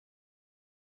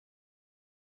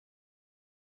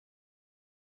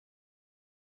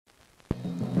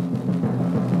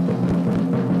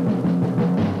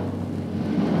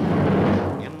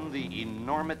In the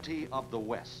enormity of the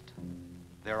West,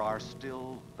 there are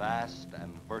still vast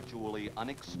and virtually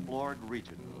unexplored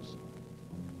regions,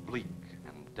 bleak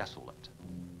and desolate,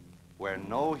 where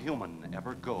no human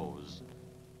ever goes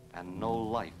and no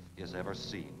life is ever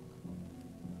seen.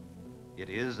 It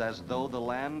is as though the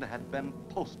land had been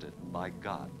posted by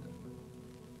God.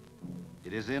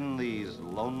 It is in these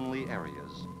lonely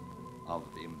areas of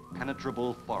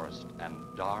impenetrable forest and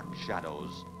dark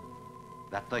shadows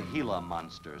that the Gila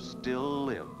monster still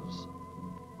lives.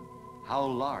 How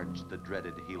large the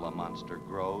dreaded Gila monster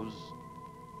grows,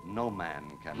 no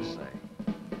man can say.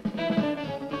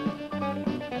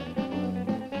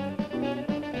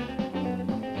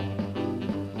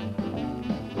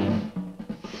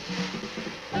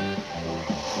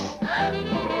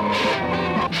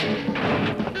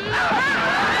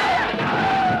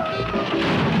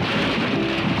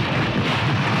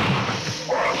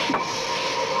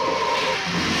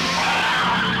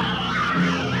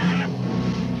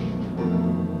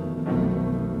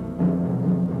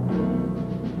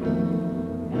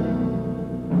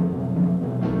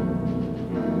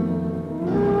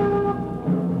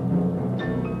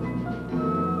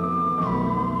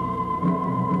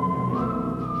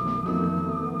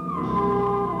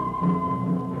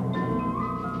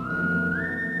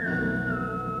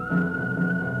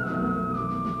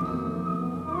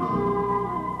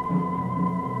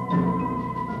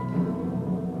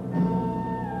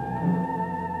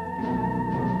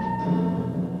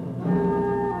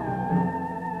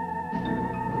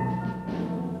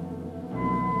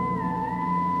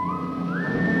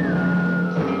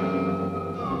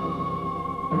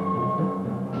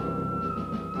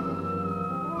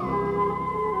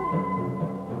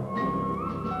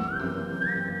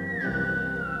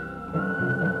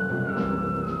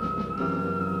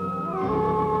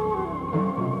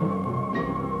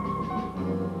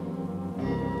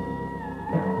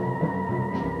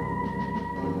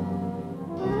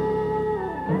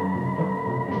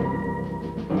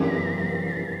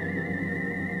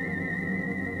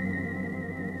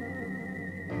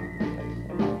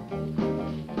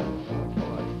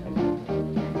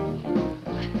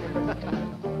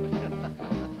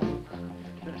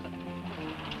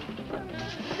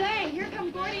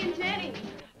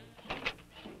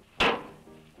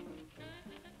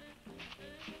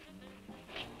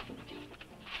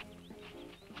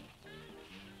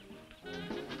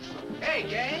 Hey,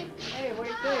 gang. Hey, what do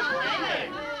you think? Hey,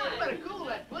 you better cool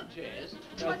that foot, Jazz.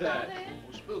 What's that? Well,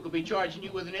 Spook will be charging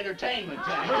you with an entertainment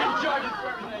tax. We're gonna charge us for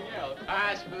everything else.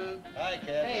 Hi, Spook. Hi, Cap.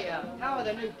 Hey, how are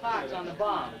the new parts on the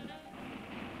bomb?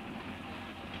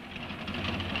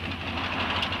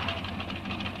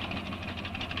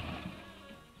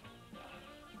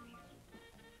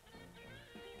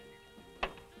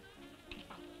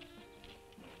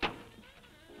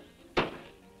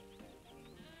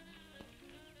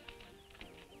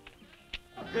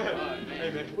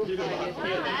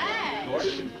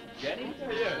 Gordon, Jenny?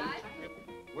 Yeah.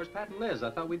 Where's Pat and Liz?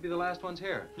 I thought we'd be the last ones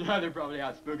here. Yeah, they're probably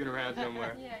out spooking around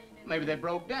somewhere. Maybe they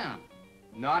broke down.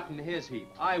 Not in his heap.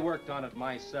 I worked on it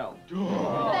myself.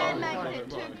 That makes it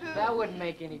too cool. That wouldn't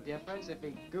make any difference if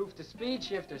he goofed a speed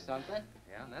shift or something.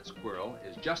 Yeah, and that squirrel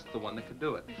is just the one that could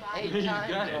do it. He's got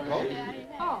it.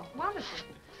 Oh, wonderful.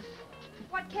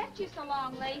 What kept you so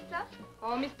long, Lisa?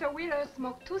 Oh, Mr. Wheeler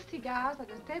smoked 2 cigars at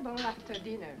the table after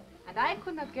dinner, and I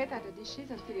could not get at the dishes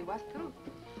until it was through.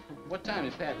 What time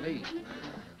did Pat leave?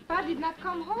 Pat did not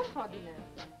come home for dinner.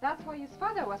 That's why his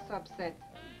father was so upset.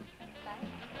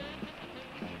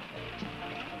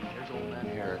 Here's old man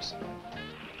Harris.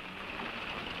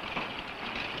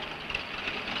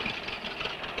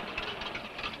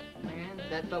 Man,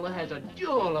 that fella has a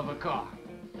jewel of a car.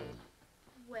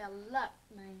 Well, luck,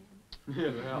 man.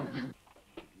 Yeah, well.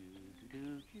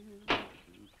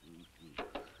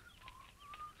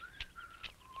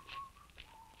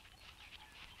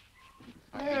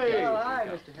 Hey. Oh, hi,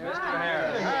 Mr. Harris. Mr.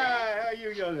 Harris. Hi, how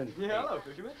you doing? Yeah, hello,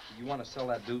 fisherman. You want to sell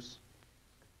that deuce?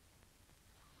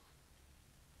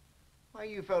 Why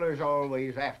you fellers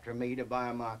always after me to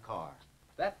buy my car?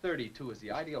 That 32 is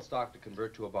the ideal stock to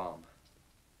convert to a bomb.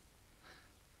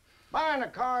 Buying a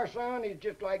car, son, is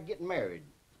just like getting married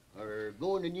or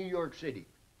going to New York City.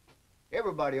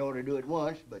 Everybody ought to do it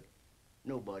once, but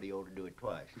nobody ought to do it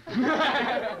twice.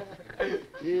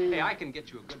 Hey, I can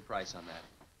get you a good price on that.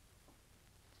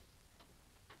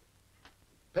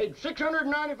 Paid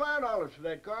 $695 for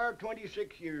that car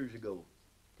 26 years ago.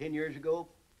 10 years ago,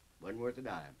 wasn't worth a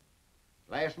dime.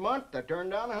 Last month, I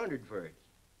turned down $100 for it.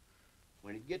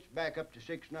 When it gets back up to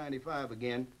 $695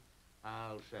 again,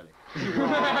 I'll sell it.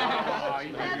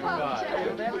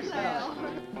 You'll never sell.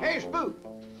 Hey, Spook,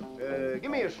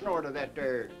 give me a snort of that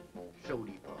there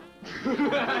sody pop.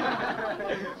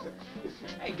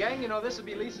 Hey, gang, you know this will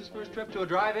be Lisa's first trip to a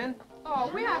drive-in?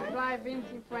 Oh, we have drive-ins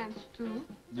in France, too.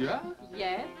 Yeah?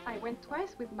 Yes, I went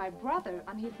twice with my brother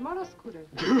on his motor scooter.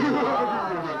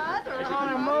 On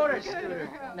a motor scooter.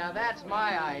 Now that's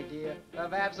my idea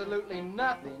of absolutely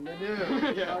nothing to do.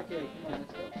 Yeah. Okay,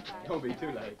 let's go. Don't be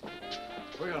too late.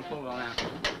 We're gonna pull it on out.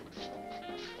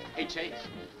 Hey, Chase.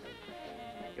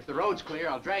 If the road's clear,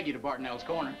 I'll drag you to Bartonell's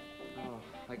corner. Oh,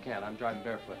 I can't. I'm driving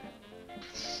barefoot.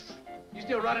 You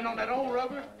still running on that old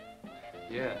rubber?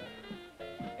 Yeah.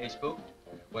 Hey, Spook,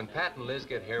 when Pat and Liz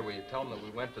get here, will you tell them that we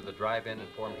went to the drive-in and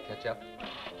for them to catch up?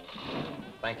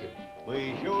 Thank you.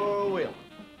 We sure will.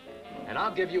 And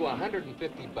I'll give you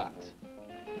 $150.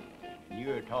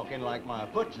 You're talking like my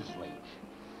foot's asleep.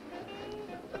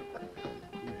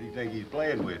 Who do you think he's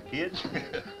playing with, kids?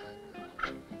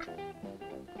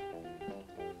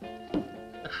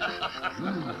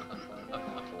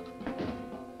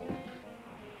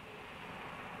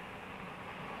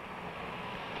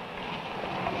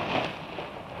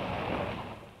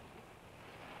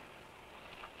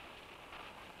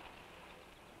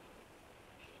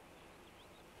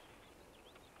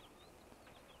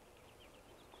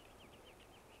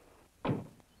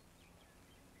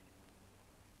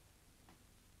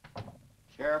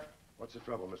 Sheriff, What's the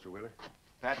trouble, Mr. Wheeler?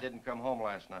 Pat didn't come home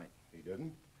last night. He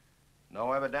didn't?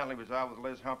 No, evidently was out with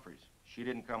Liz Humphreys. She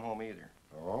didn't come home either.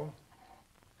 Oh?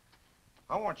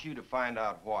 I want you to find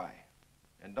out why.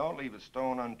 And don't leave a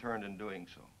stone unturned in doing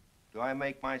so. Do I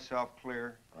make myself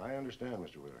clear? I understand,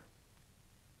 Mr. Wheeler.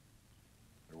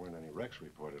 There weren't any wrecks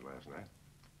reported last night.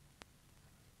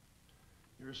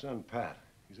 Your son, Pat,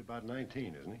 he's about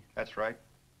 19, isn't he? That's right.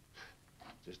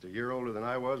 Just a year older than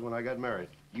I was when I got married.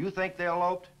 You think they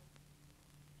eloped?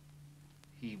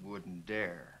 He wouldn't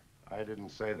dare. I didn't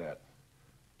say that.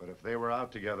 But if they were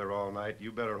out together all night,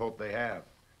 you better hope they have.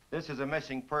 This is a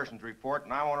missing persons report,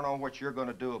 and I want to know what you're going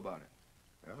to do about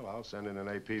it. Well, I'll send in an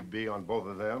APB on both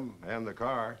of them and the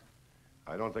car.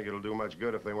 I don't think it'll do much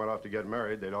good if they went off to get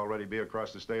married. They'd already be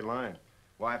across the state line.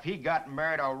 Why, if he got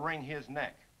married, I'll wring his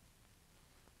neck.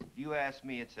 If you ask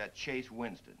me, it's that Chase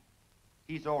Winston.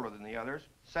 He's older than the others,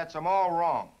 sets them all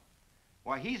wrong.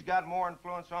 Why, he's got more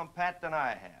influence on Pat than I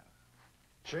have.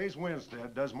 Chase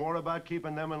Winstead does more about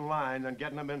keeping them in line than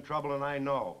getting them in trouble, and I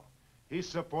know. He's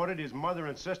supported his mother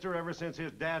and sister ever since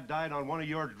his dad died on one of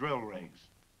your drill rigs.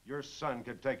 Your son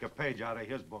could take a page out of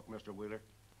his book, Mr. Wheeler.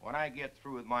 When I get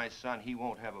through with my son, he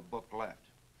won't have a book left.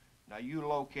 Now, you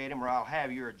locate him or I'll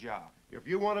have your job. If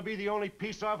you want to be the only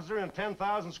peace officer in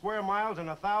 10,000 square miles and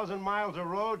 1,000 miles of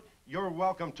road, you're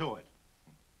welcome to it.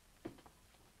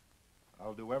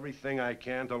 I'll do everything I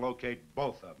can to locate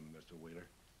both of them, Mr. Wheeler.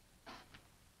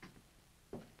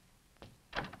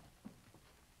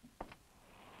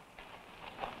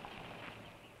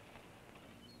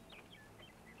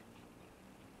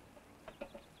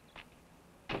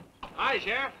 Hi,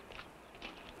 Sheriff.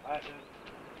 Hi,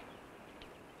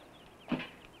 sir.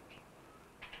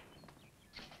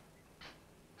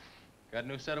 Got a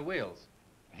new set of wheels.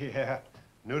 Yeah,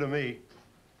 new to me.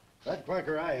 That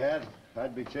clinker I had,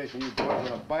 I'd be chasing you boys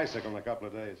on a bicycle in a couple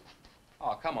of days.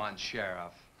 Oh, come on,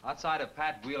 Sheriff. Outside of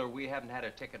Pat Wheeler, we haven't had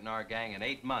a ticket in our gang in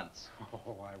 8 months.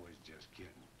 Oh, I was just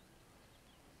kidding.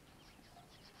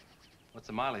 What's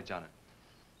the mileage on it?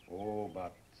 Oh,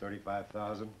 about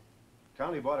 35,000.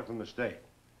 County bought it from the state.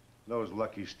 Those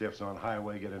lucky stiffs on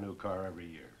highway get a new car every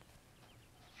year.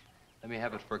 Let me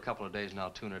have it for a couple of days and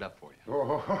I'll tune it up for you.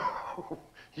 Oh,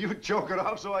 you choke it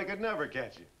off so I could never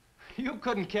catch you. You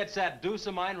couldn't catch that deuce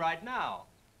of mine right now.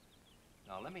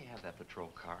 Now, let me have that patrol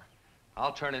car.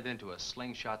 I'll turn it into a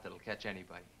slingshot that'll catch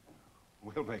anybody.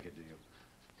 We'll make a deal.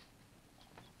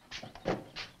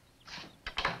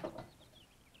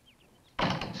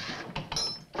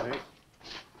 Hey.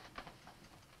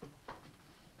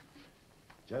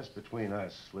 Just between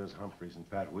us, Liz Humphreys and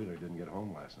Pat Wheeler didn't get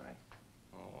home last night.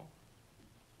 Oh.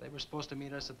 They were supposed to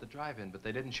meet us at the drive-in, but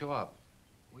they didn't show up.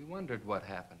 We wondered what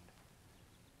happened.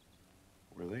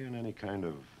 Were they in any kind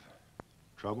of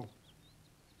trouble?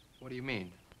 What do you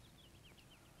mean?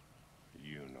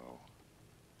 You know.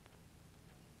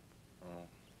 Oh.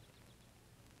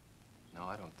 No,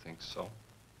 I don't think so.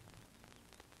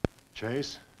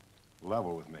 Chase,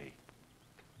 level with me.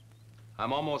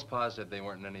 I'm almost positive they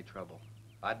weren't in any trouble.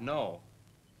 I'd know.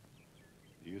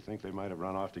 Do you think they might have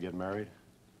run off to get married?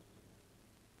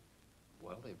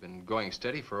 Well, they've been going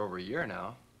steady for over a year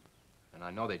now. And I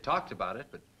know they talked about it,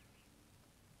 but...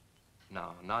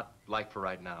 No, not like for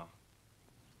right now.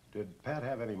 Did Pat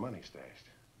have any money stashed?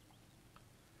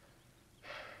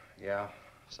 Yeah,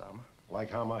 some.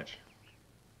 Like how much?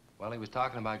 Well, he was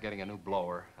talking about getting a new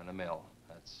blower and a mill.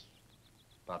 That's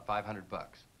about 500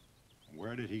 bucks.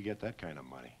 Where did he get that kind of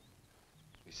money?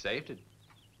 He saved it.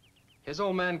 His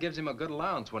old man gives him a good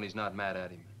allowance when he's not mad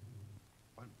at him.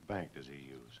 What bank does he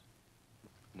use?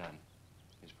 None.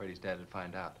 He's afraid his dad would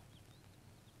find out.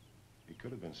 He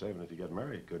could have been saving it to get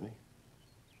married, couldn't he?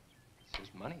 It's his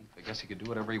money. I guess he could do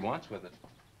whatever he wants with it.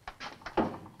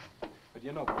 But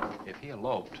you know, if he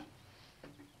eloped,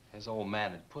 his old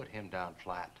man had put him down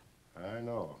flat. I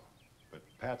know. But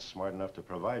Pat's smart enough to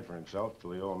provide for himself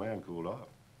till the old man cooled off.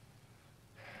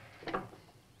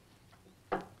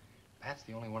 Pat's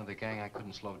the only one of the gang I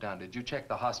couldn't slow down. Did you check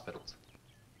the hospitals?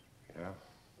 Yeah.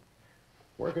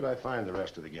 Where could I find the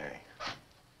rest of the gang?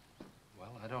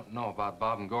 Well, I don't know about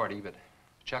Bob and Gordy, but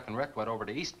Chuck and Rick went over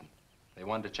to Easton. They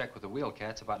wanted to check with the Wheel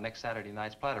Cats about next Saturday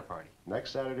night's platter party.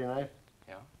 Next Saturday night?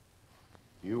 Yeah?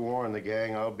 You warn the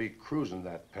gang I'll be cruising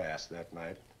that pass that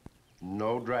night.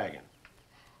 No dragging.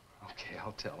 Okay,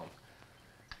 I'll tell them.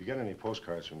 If you get any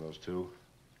postcards from those two,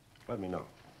 let me know.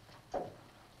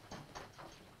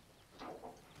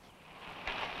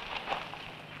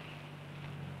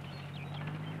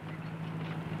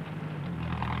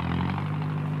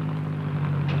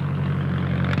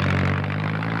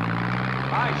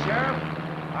 Hi, Sheriff.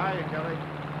 Hi, Kelly.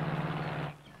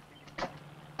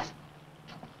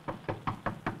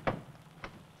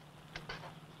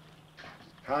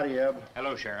 Howdy, Eb.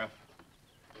 Hello, Sheriff.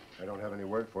 I don't have any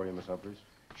word for you, Miss Humphreys.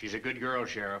 She's a good girl,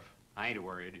 Sheriff. I ain't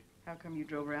worried. How come you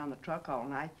drove around the truck all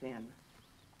night then?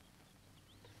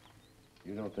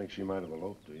 You don't think she might have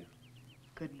eloped, do you?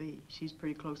 Could be. She's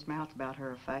pretty close-mouthed about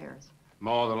her affairs.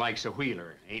 Ma, the likes of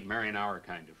Wheeler, ain't marrying our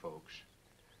kind of folks.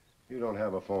 You don't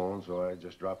have a phone, so I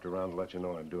just dropped around to let you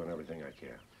know I'm doing everything I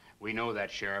can. We know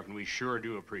that, Sheriff, and we sure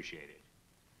do appreciate it.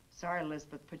 Sorry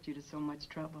Elizabeth put you to so much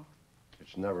trouble.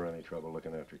 It's never any trouble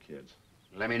looking after kids.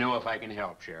 Let me know if I can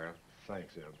help, Sheriff.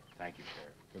 Thanks, Eb. Thank you,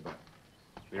 Sheriff. Goodbye.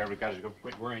 We never got to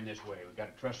quit worrying this way. We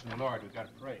got to trust in the Lord. We got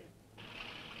to pray.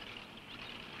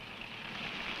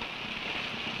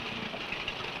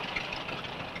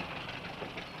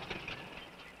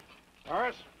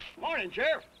 Horace? Morning,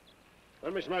 Sheriff.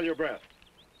 Let me smell your breath.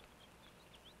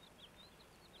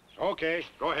 Okay,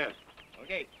 go ahead.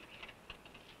 Okay.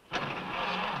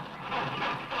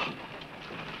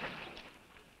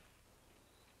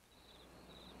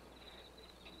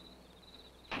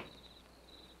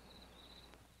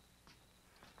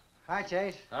 Hi,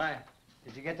 Chase. Hi.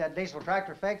 Did you get that diesel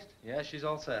tractor fixed? Yeah, she's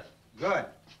all set. Good.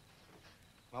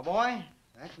 My boy,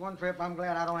 that's one trip I'm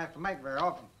glad I don't have to make very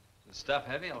often. The stuff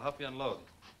heavy? I'll help you unload.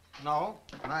 No,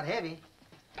 not heavy.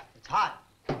 It's hot.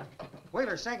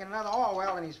 Wheeler's sinking another oil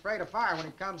well and he's afraid of fire when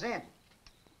he comes in.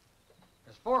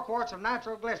 There's 4 quarts of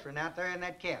nitroglycerin out there in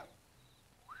that cap.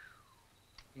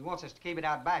 He wants us to keep it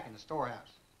out back in the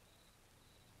storehouse.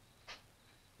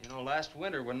 You know, last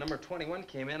winter when number 21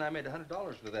 came in, I made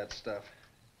 $100 with that stuff.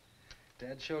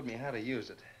 Dad showed me how to use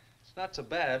it. It's not so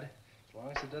bad, as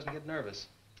long as it doesn't get nervous.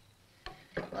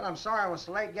 But I'm sorry I was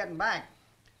so late getting back.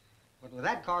 But with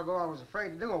that cargo, I was afraid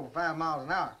to do over 5 miles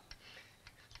an hour.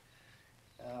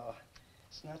 Oh,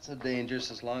 it's not so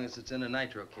dangerous as long as it's in a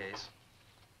nitro case.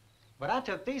 But I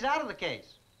took these out of the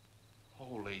case.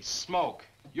 Holy smoke.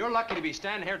 You're lucky to be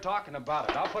standing here talking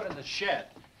about it. I'll put it in the shed.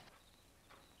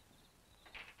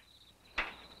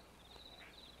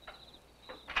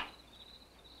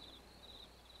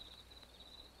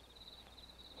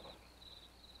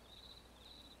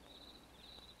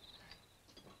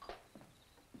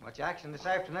 Much action this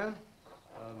afternoon?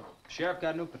 Sheriff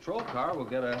got a new patrol car. We'll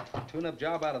get a tune-up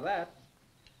job out of that.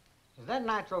 Is that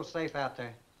nitro safe out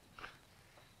there?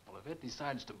 Well, if it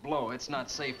decides to blow, it's not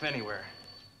safe anywhere.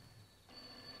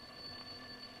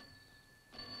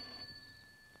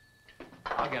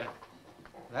 I'll get it.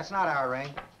 That's not our ring.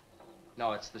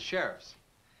 No, it's the sheriff's.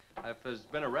 If there's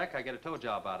been a wreck, I get a tow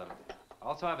job out of it. I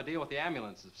also have a deal with the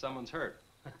ambulance if someone's hurt.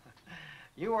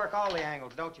 You work all the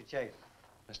angles, don't you, Chase?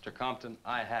 Mr. Compton,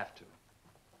 I have to.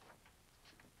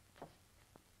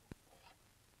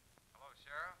 Hello,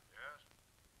 Sheriff? Yes?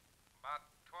 About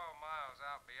 12 miles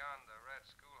out beyond the red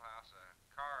schoolhouse, a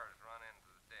car's run into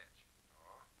the ditch.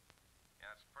 Oh?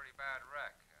 Yeah, it's a pretty bad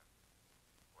wreck.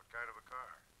 What kind of a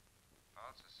car? Well,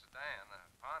 it's a sedan, a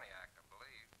Pontiac, I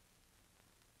believe.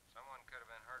 Someone could have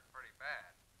been hurt pretty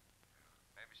bad.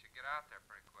 Maybe you should get out there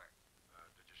pretty quick.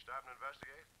 Did you stop and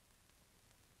investigate?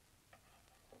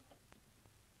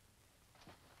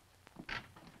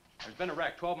 There's been a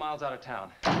wreck 12 miles out of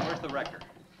town. Where's the wrecker?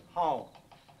 Home.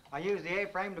 I used the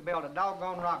A-frame to build a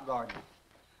doggone rock garden.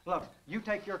 Look, you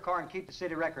take your car and keep the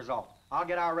city records off. I'll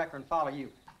get our record and follow you.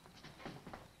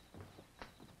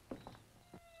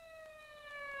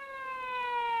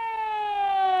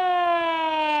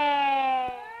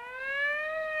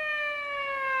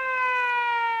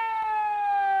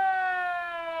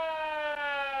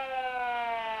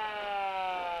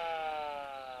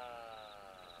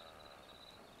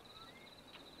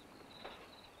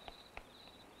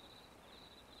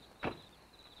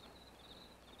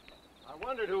 I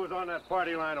wondered who was on that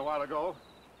party line a while ago.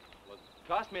 Well, it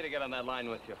cost me to get on that line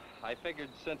with you. I figured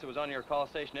since it was on your call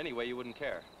station anyway, you wouldn't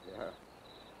care. Yeah.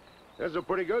 This is a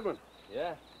pretty good one.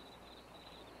 Yeah.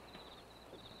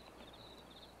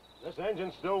 This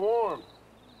engine's still warm.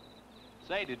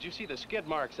 Say, did you see the skid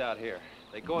marks out here?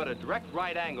 They go at a direct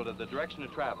right angle to the direction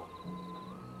of travel.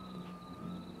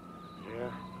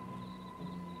 Yeah.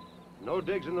 No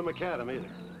digs in the macadam either.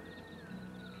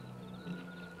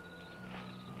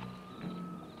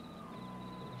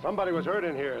 Somebody was hurt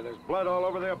in here. There's blood all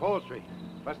over the upholstery.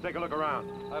 Let's take a look around.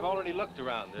 I've already looked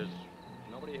around. There's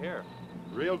nobody here.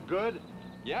 Real good?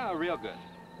 Yeah, real good.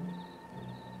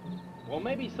 Well,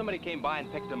 maybe somebody came by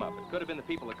and picked them up. It could have been the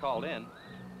people that called in.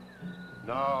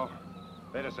 No.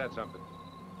 They'd have said something.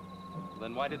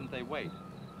 Then why didn't they wait?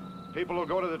 People will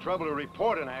go to the trouble to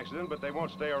report an accident, but they won't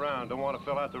stay around. Don't want to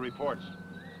fill out the reports.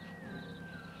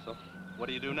 So, what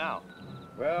do you do now?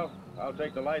 Well, I'll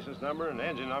take the license number and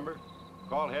engine number.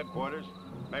 Call headquarters.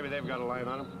 Maybe they've got a line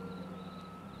on them.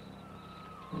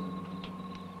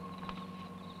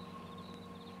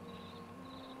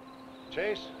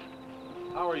 Chase,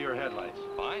 how are your headlights?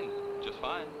 Fine, just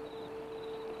fine.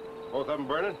 Both of them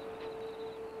burning?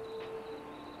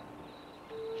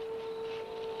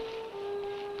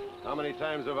 How many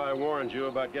times have I warned you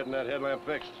about getting that headlamp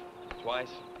fixed?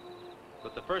 Twice.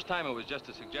 But the first time it was just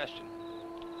a suggestion.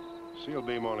 Seal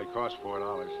beam only costs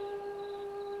 $4.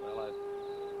 Well,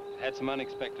 I've had some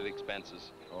unexpected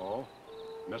expenses. Oh?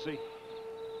 Missy?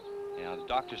 Yeah, the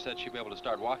doctor said she'd be able to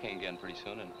start walking again pretty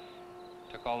soon, and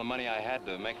took all the money I had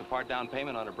to make a part down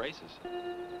payment on her braces.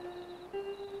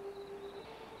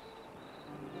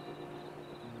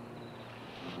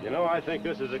 You know, I think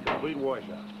this is a complete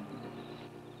washout.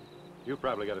 You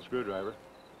probably got a screwdriver.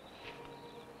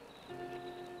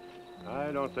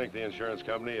 I don't think the insurance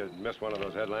company had missed one of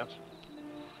those headlamps.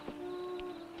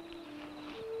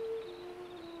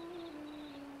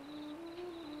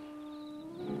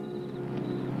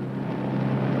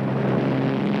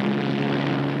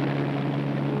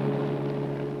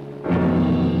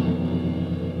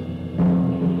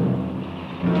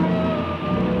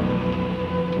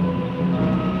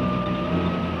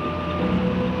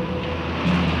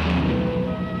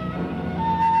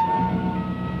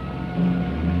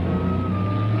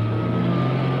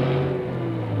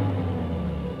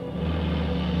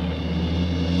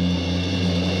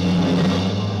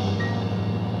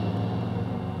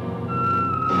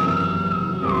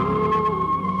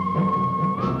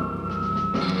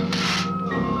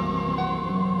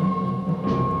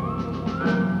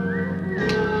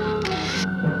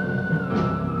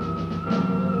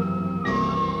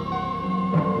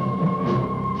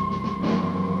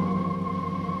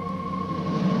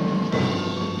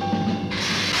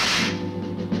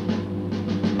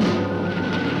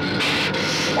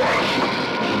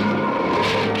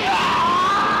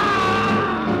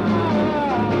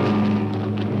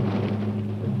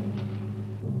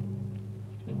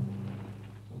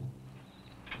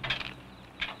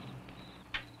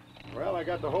 I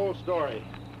got the whole story.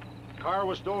 The car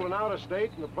was stolen out of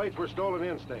state and the plates were stolen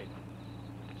in state.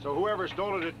 So whoever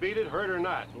stole it had beat it, hurt or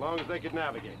not, as long as they could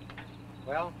navigate.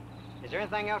 Well, is there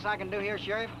anything else I can do here,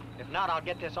 Sheriff? If not, I'll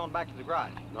get this on back to the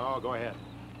garage. No, go ahead.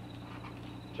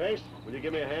 Chase, will you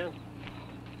give me a hand?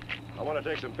 I want to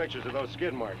take some pictures of those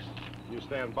skid marks. You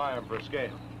stand by them for a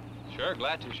scale. Sure,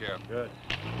 glad to, Sheriff. Good.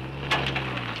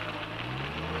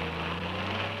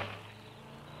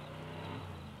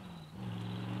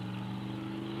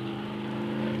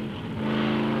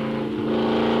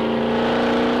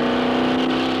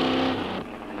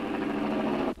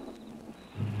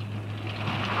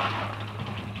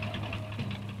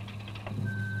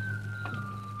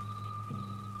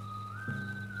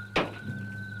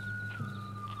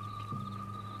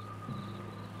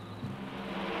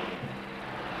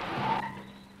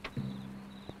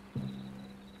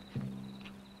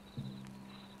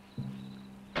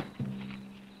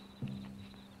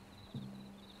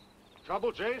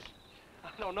 Trouble, Chase? I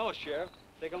don't know, Sheriff.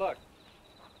 Take a look.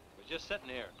 It was just sitting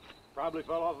here. Probably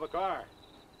fell off of a car.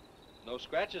 No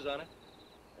scratches on it.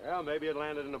 Well, maybe it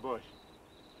landed in a bush.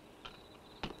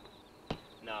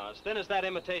 No, as thin as that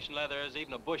imitation leather is,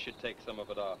 even a bush should take some of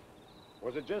it off.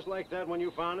 Was it just like that when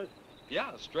you found it?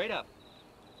 Yeah, straight up.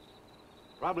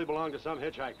 Probably belonged to some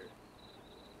hitchhiker.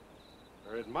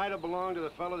 Or it might have belonged to the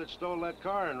fellow that stole that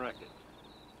car and wrecked it.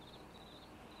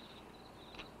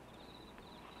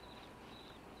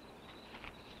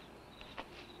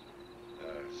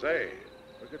 Say,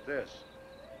 look at this.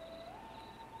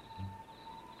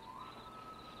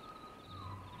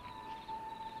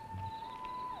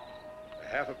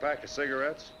 Half a pack of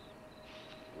cigarettes,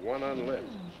 one unlit.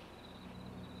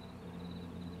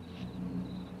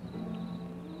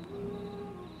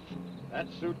 That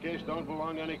suitcase don't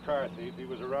belong to any car thief. He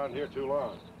was around here too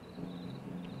long.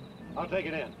 I'll take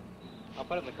it in. I'll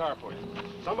put it in the car for you.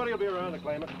 Somebody will be around to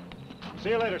claim it. See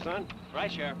you later, son.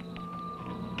 Right, Sheriff.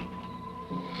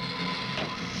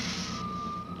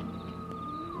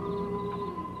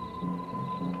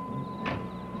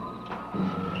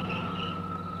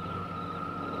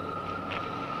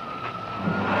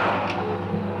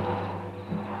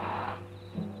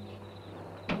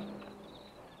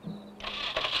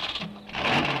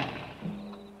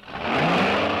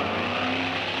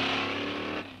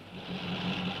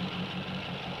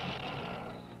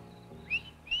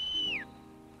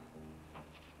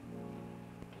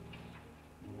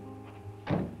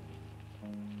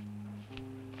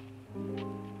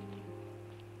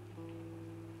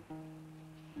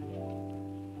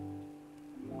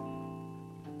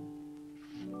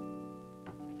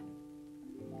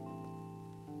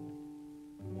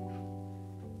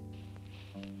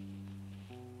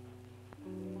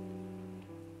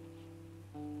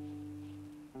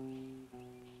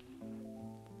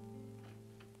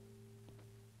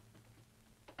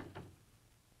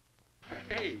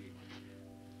 Hey,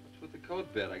 what's with the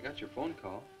coat bed? I got your phone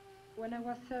call. When I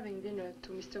was serving dinner to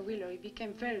Mr. Wheeler, he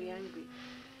became very angry.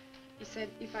 He said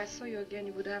if I saw you again,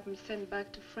 he would have me sent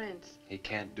back to France. He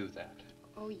can't do that.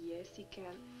 Oh, yes, he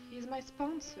can. He's my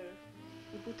sponsor.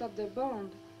 He put up the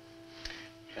bond.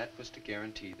 That was to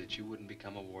guarantee that you wouldn't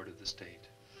become a ward of the state.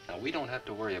 Now, we don't have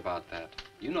to worry about that.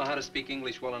 You know how to speak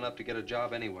English well enough to get a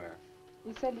job anywhere.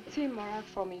 He said it's immoral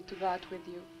for me to go out with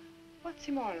you. What's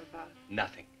immoral about?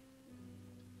 Nothing.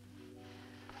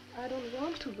 I don't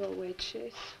want to go away,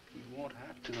 Chase. You won't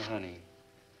have to, honey.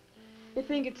 I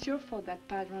think it's your fault that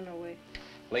Pat ran away.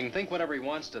 Well, he can think whatever he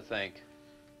wants to think.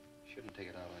 Shouldn't take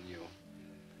it out on you.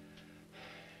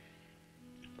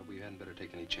 But we hadn't better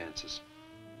take any chances.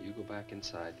 You go back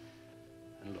inside,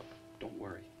 and look, don't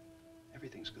worry.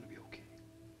 Everything's gonna be okay.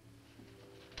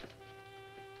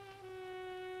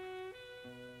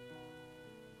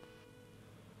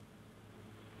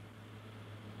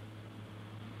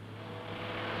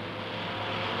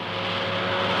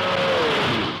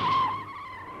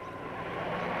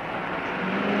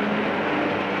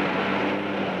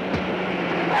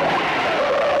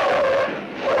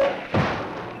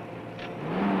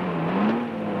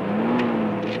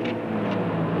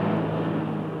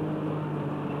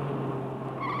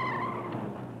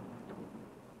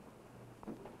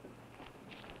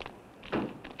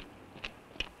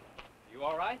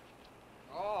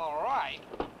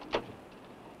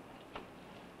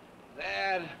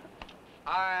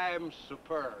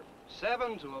 Superb.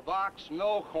 7 to a box,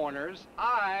 no corners.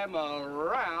 I'm a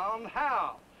round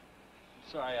house.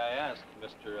 Sorry I asked,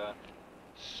 Mr.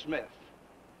 Smith.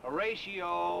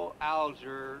 Horatio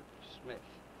Alger Smith.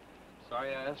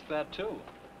 Sorry I asked that, too.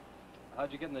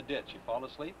 How'd you get in the ditch? You fall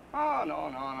asleep? Oh,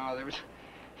 no.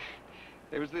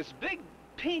 There was this big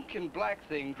pink and black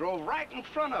thing drove right in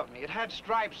front of me. It had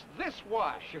stripes this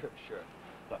wide. Sure.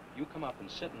 Look, you come up and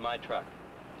sit in my truck,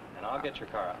 and I'll get your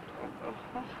car out.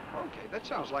 Okay, that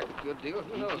sounds like a good deal.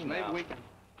 Who knows, maybe we can...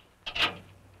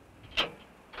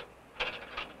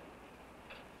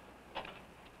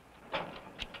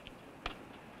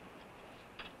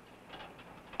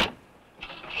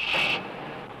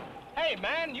 Hey,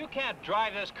 man, you can't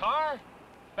drive this car.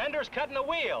 Fender's cutting the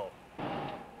wheel.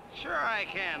 Sure I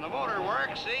can. The motor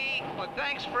works, see? But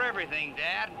thanks for everything,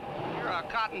 Dad. You're a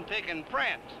cotton-picking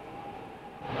prince.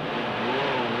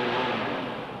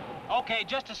 Okay,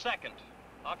 just a second.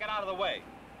 I'll get out of the way.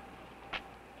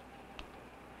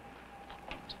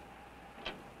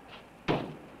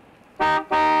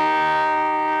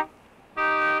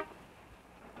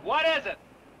 What is it?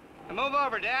 Move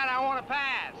over, Dad. I want to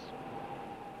pass.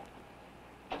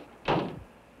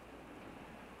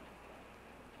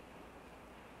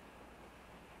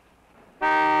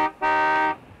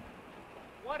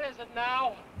 What is it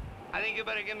now? I think you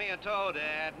better give me a tow,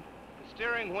 Dad. The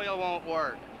steering wheel won't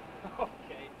work.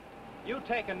 Okay. You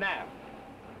take a nap.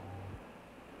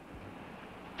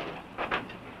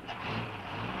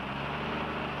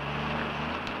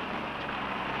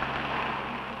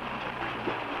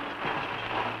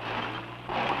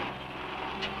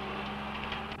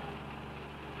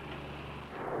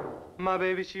 My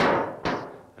baby, she rocks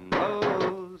and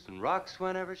rolls and rocks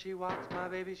whenever she walks. My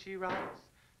baby, she rocks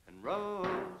and rolls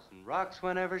and rocks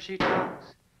whenever she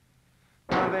talks.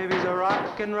 My baby's a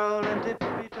rock and rollin'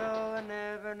 tippy-toe and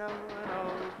never know and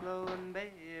always blowin'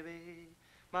 baby.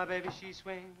 My baby, she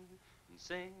swings and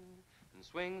sings and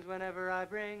swings whenever I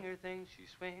bring her things. She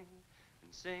swings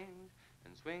and sings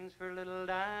and swings for little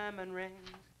diamond rings.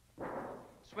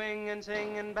 Swing and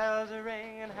sing and bells a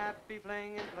ring and happy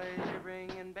fling and pleasure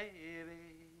bringing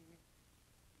baby.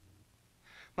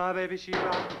 My baby, she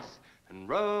rocks and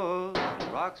rolls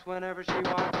and rocks whenever she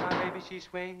walks. My baby, she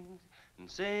swings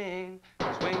and sings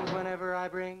and swings whenever I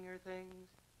bring her things.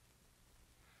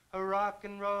 A rock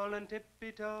and roll and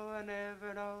tippy-toe and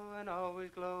ever know and always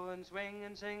glow and swing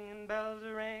and sing and bells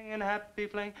a ring and happy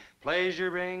fling,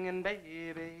 pleasure bringing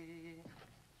baby.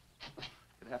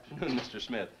 Good afternoon, Mr.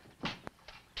 Smith.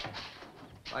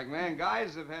 Like man,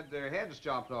 guys have had their heads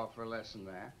chopped off for less than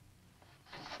that.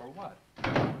 For what?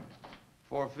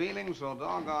 For feeling so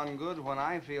doggone good when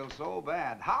I feel so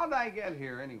bad. How'd I get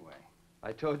here anyway?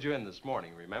 I told you in this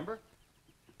morning, remember?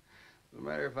 As a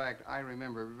matter of fact, I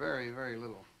remember very, very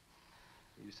little.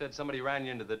 You said somebody ran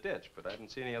you into the ditch, but I didn't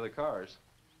see any other cars.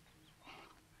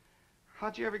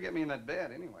 How'd you ever get me in that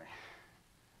bed anyway?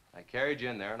 I carried you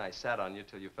in there and I sat on you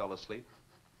till you fell asleep.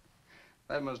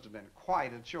 That must have been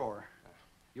quite a chore.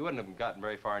 You wouldn't have gotten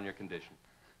very far in your condition.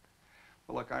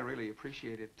 Well, look, I really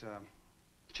appreciate it,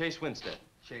 Chase Winstead.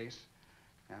 Chase.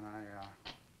 And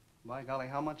by golly,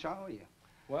 how much I owe you?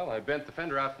 Well, I bent the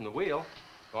fender out from the wheel.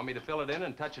 Want me to fill it in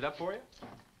and touch it up for you?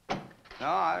 No,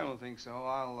 I don't think so.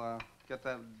 I'll get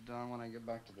that done when I get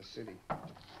back to the city.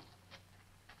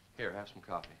 Here, have some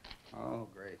coffee. Oh,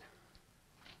 great.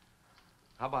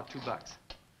 How about $2?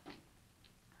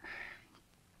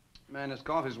 Man, this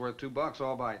coffee's worth $2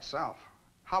 all by itself.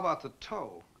 How about the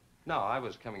tow? No, I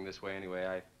was coming this way anyway.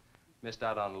 I missed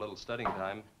out on a little studying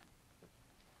time.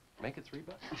 Make it $3.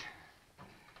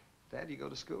 Dad, you go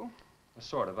to school? Well,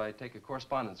 sort of. I take a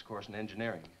correspondence course in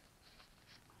engineering.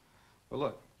 Well,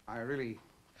 look, I really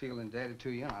feel indebted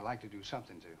to you, and I'd like to do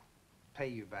something to pay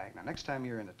you back. Now, next time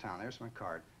you're in the town, there's my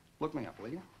card. Look me up, will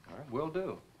you? All right, will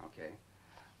do. Okay.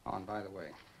 Oh, and by the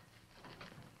way,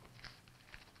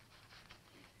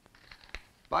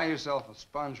 buy yourself a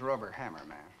sponge rubber hammer,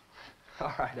 man.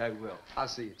 All right, I will. I'll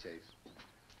see you, Chase.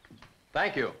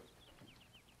 Thank you.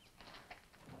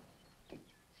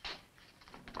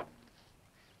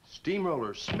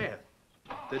 Steamroller Smith,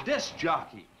 the disc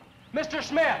jockey. Mr.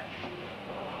 Smith!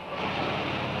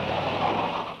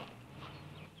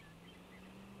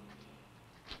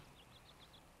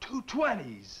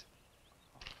 220s.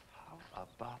 How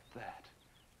about that?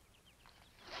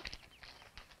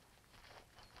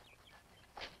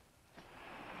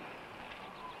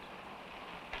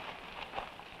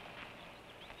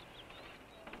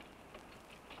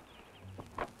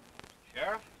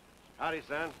 Sheriff? Howdy,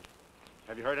 son.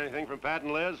 Have you heard anything from Pat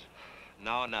and Liz?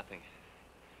 No, nothing.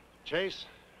 Chase,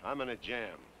 I'm in a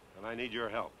jam, and I need your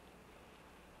help.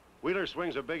 Wheeler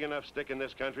swings a big enough stick in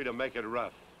this country to make it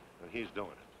rough, and he's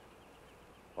doing it.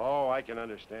 Oh, I can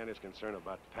understand his concern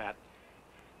about Pat,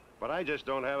 but I just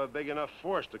don't have a big enough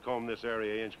force to comb this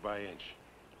area inch by inch.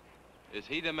 Is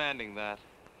he demanding that?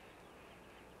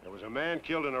 There was a man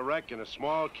killed in a wreck in a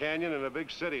small canyon in a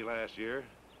big city last year,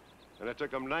 and it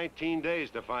took them 19 days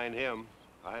to find him.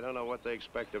 I don't know what they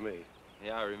expect of me.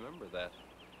 Yeah, I remember that.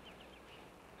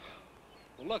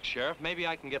 Well, look, Sheriff, maybe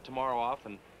I can get tomorrow off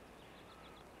and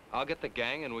I'll get the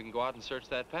gang and we can go out and search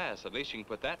that pass. At least you can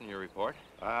put that in your report.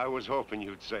 I was hoping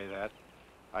you'd say that.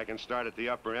 I can start at the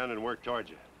upper end and work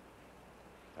towards you.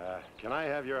 Can I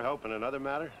have your help in another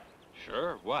matter?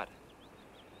 Sure, what?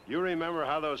 You remember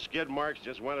how those skid marks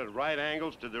just went at right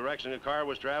angles to the direction the car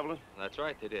was traveling? That's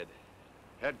right, they did.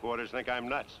 Headquarters think I'm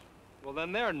nuts. Well,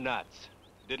 then they're nuts.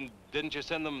 Didn't you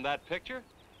send them that picture?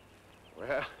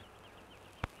 Well,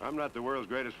 I'm not the world's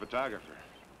greatest photographer.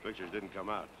 Pictures didn't come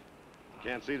out.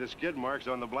 Can't see the skid marks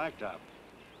on the blacktop.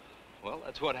 Well,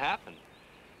 that's what happened.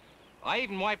 I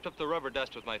even wiped up the rubber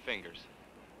dust with my fingers.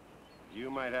 You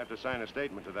might have to sign a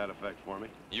statement to that effect for me.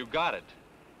 You got it.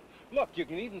 Look, you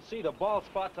can even see the bald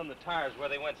spots on the tires where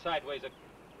they went sideways.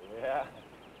 Yeah,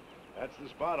 that's the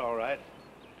spot, all right.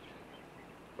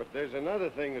 But there's another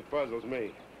thing that puzzles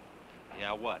me.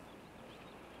 Yeah, what?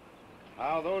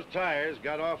 How those tires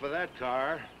got off of that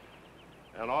car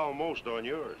and almost on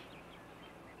yours.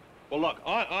 Well, look,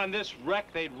 on this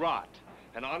wreck, they'd rot.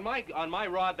 And on my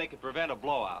rod, they could prevent a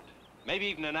blowout. Maybe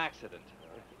even an accident.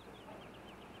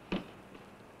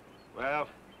 Well,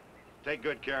 take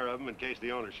good care of them in case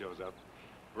the owner shows up.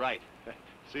 Right.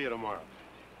 See you tomorrow.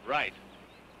 Right.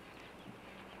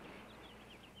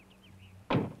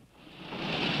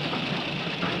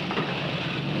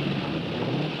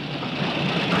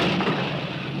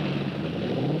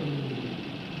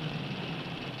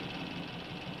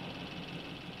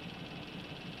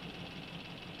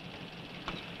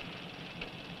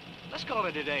 call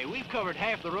it a day. We've covered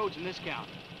half the roads in this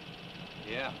county.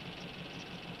 Yeah.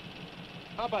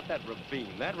 How about that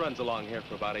ravine? That runs along here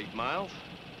for about 8 miles.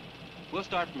 We'll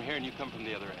start from here and you come from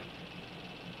the other end.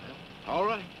 All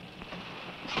right.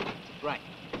 Right.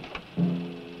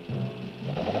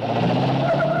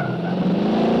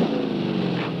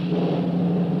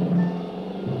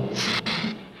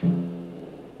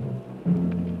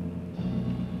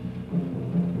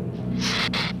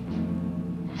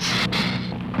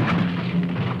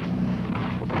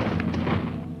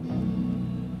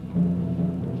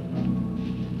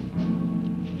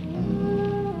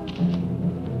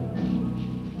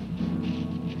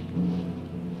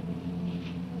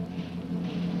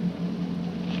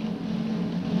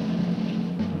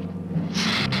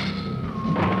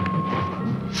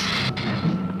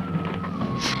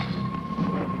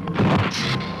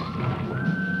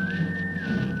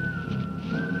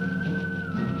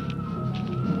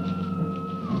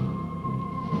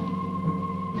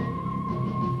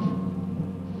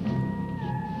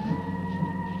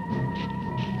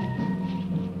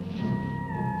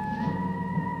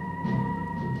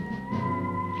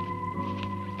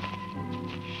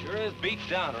 Beat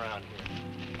down around here.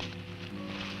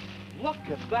 Look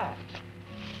at that.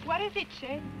 What is it,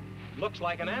 Chase? Looks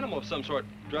like an animal of some sort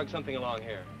dragged something along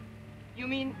here. You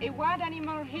mean a wild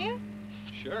animal here?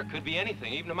 Sure, could be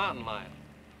anything, even a mountain lion.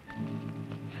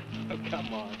 Oh,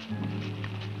 come on.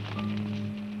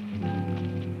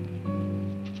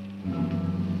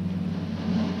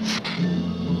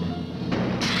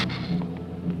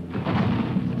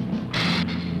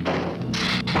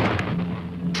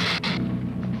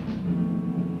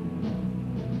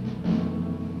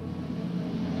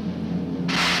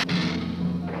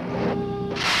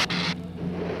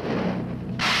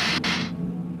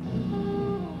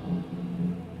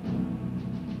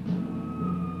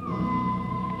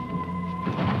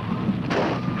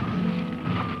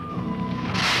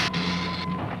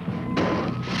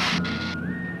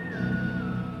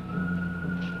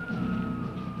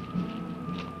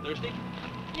 Thirsty?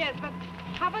 Yes, but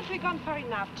haven't we gone far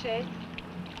enough, Chase?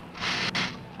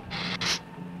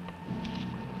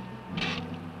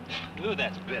 Ooh,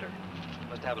 that's bitter.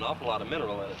 Must have an awful lot of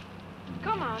mineral in it.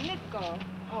 Come on, let's go.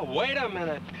 Oh, wait a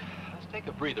minute. Let's take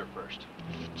a breather first.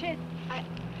 Chase,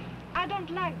 I don't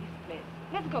like this place.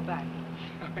 Let's go back.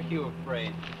 Are you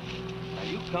afraid? Now,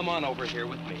 you come on over here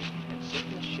with me and sit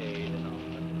in the shade and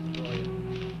I'll destroy you.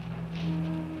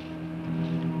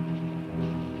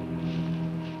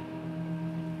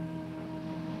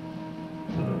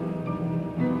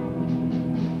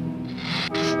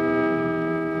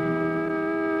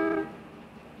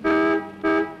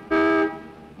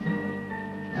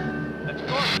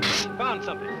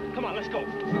 Something. Come on, let's go.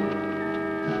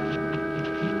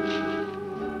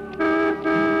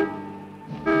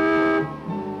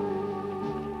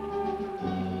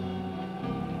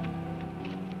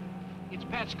 It's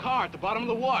Pat's car at the bottom of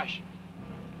the wash.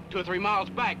 2 or 3 miles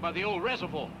back by the old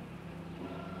reservoir.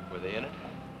 Were they in it?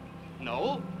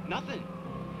 No, nothing.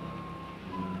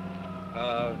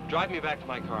 Drive me back to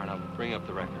my car and I'll bring up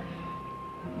the wrecker.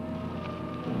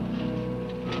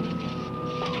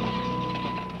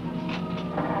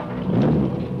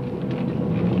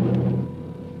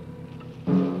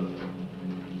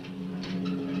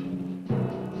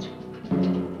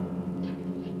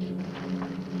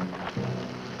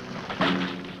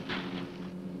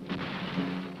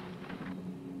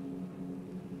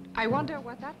 I wonder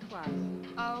what that was.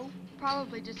 Oh,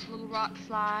 probably just a little rock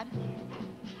slide.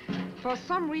 For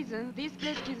some reason, this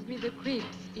place gives me the creeps.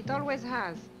 It always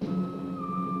has.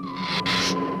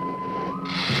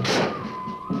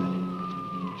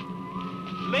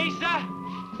 Lisa!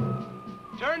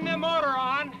 Turn the motor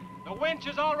on. The winch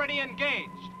is already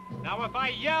engaged. Now, if I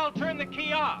yell, turn the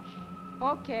key off.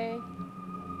 Okay.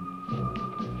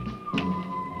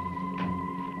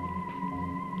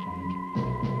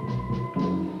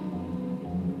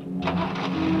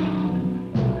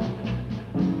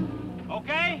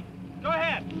 Okay? Go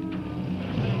ahead.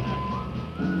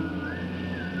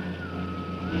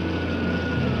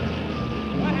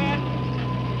 Go ahead.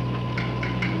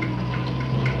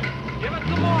 Give it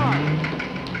some more.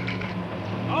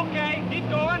 Okay, keep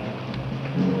going.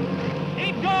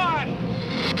 Keep going.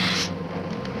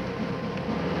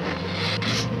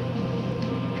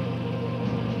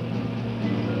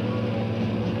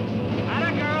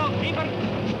 Atta girl, keep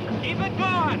it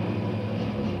going.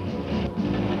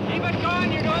 Keep it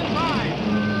going, you're doing fine.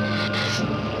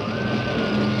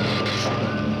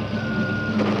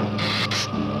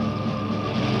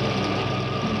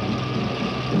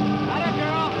 Atta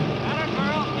girl,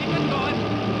 keep it going.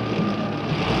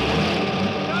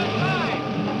 You're doing fine.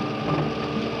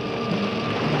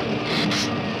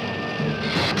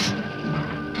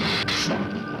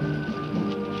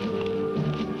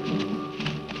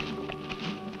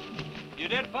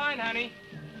 did fine, honey.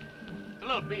 It's a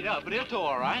little beat up, but it'll tow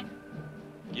all right.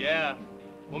 Yeah.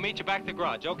 We'll meet you back at the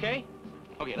garage, okay?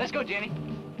 Okay, let's go, Jenny.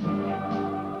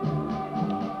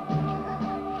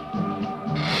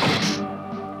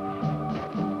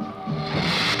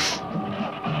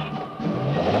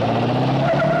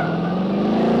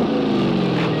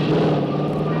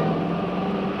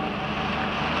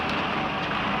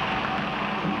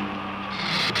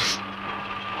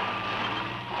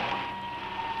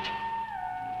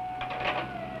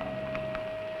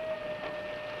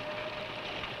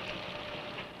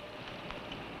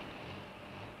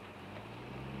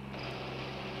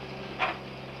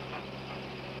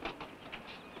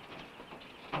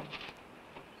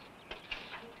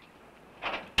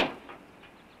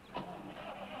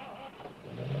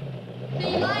 See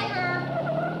you later.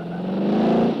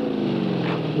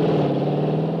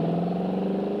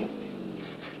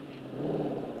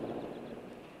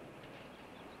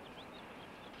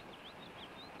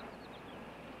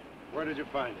 Where did you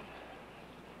find it?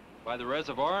 By the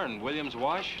reservoir and Williams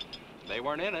Wash. They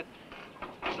weren't in it.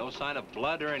 No sign of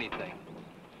blood or anything.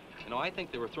 You know, I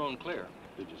think they were thrown clear.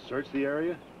 Did you search the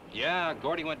area? Yeah,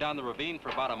 Gordy went down the ravine for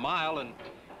about a mile and...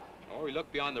 Oh, he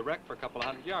looked beyond the wreck for a couple of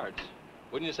 100 yards.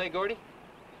 Wouldn't you say, Gordy?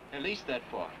 At least that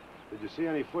far. Did you see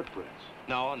any footprints?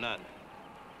 No, none.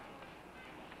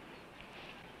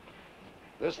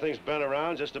 This thing's been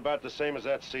around just about the same as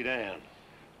that sedan.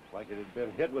 Like it had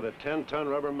been hit with a 10-ton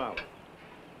rubber mallet.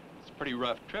 It's a pretty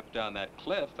rough trip down that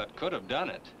cliff that could have done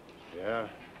it. Yeah.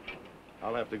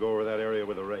 I'll have to go over that area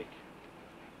with a rake.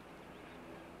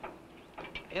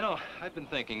 You know, I've been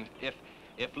thinking, if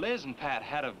Liz and Pat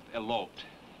had have eloped,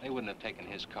 they wouldn't have taken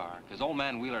his car, because old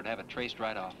man Wheeler'd have it traced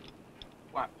right off.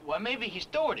 Why, maybe he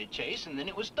stored it, Chase, and then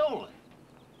it was stolen.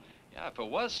 Yeah, if it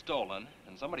was stolen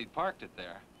and somebody'd parked it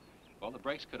there, well, the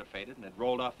brakes could have faded and it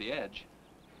rolled off the edge.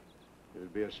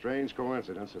 It'd be a strange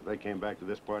coincidence if they came back to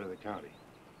this part of the county.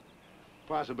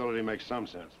 Possibility makes some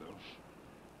sense, though.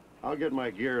 I'll get my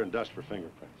gear and dust for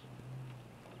fingerprints.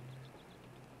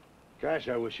 Gosh,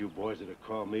 I wish you boys would have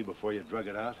called me before you drug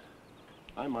it out.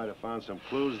 I might have found some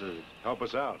clues that'd help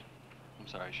us out. I'm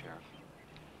sorry, Sheriff.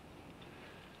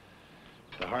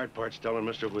 The hard part's telling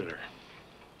Mr. Wheeler.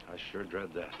 I sure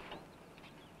dread that.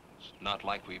 It's not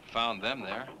like we found them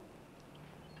there.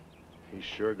 He's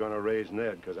sure gonna raise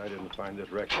Ned, because I didn't find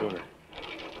this wreck sooner.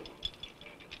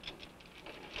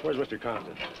 Where's Mr.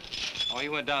 Compton? Oh, he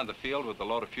went down to the field with a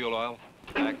load of fuel oil.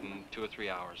 Back in 2 or 3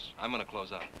 hours. I'm gonna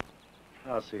close up.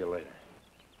 I'll see you later.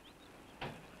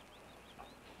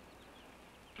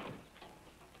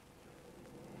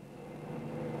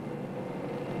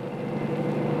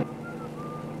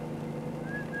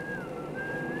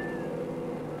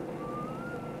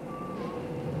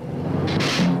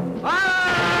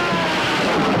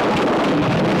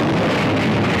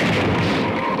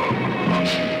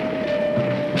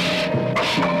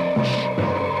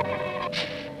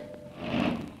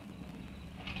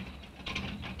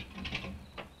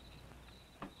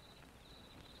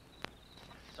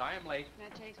 Sorry I'm late. Now,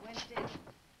 Chase, Wednesday.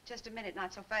 Just a minute,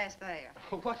 not so fast there.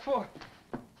 What for?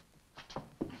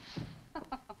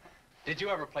 Did you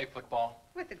ever play football?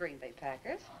 With the Green Bay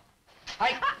Packers.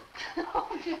 I... Oh,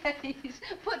 please,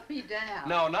 put me down.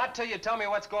 No, not till you tell me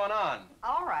what's going on.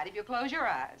 All right, if you close your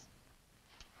eyes.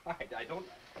 I don't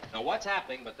know what's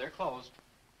happening, but they're closed.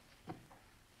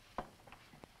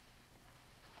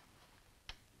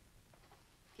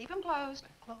 Keep them closed.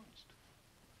 They're closed.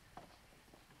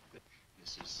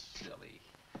 This is silly.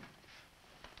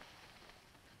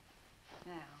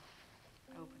 Now,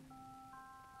 open.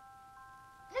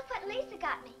 Look what Lisa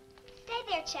got me. Stay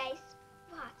there, Chase.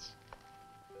 Watch.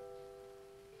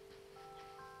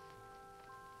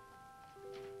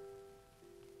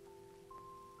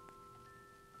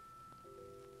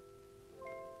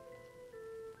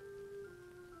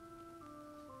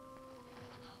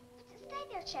 Stay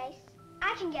there, Chase.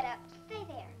 I can get up. Stay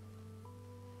there.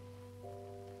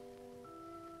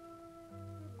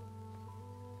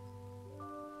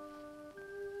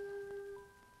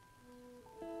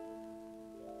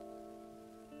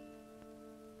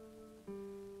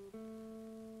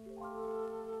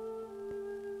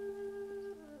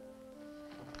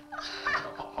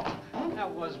 That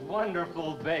was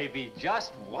wonderful, baby.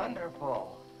 Just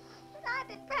wonderful. I've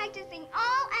been practicing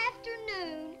all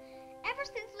afternoon, ever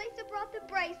since Lisa brought the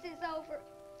braces over.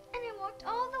 And I walked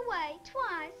all the way,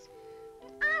 twice.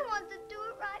 And I wanted to do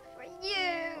it right for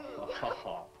you.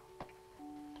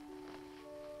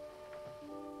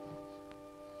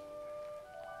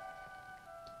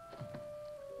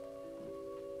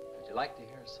 Would you like to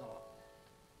hear a song?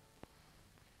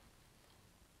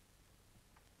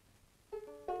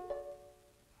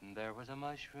 And there was a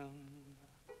mushroom,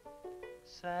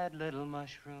 sad little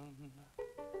mushroom.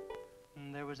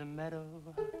 And there was a meadow,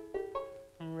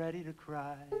 ready to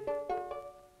cry.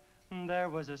 And there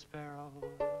was a sparrow,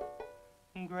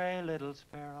 gray little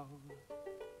sparrow.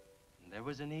 And there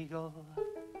was an eagle,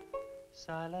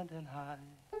 silent and high.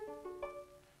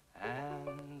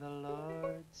 And the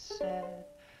Lord said,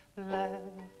 laugh,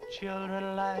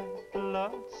 children laugh. The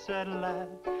Lord said, laugh,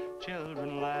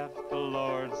 children laugh. The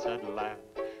Lord said, laugh,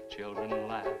 children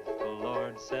laugh. The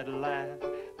Lord said, laugh,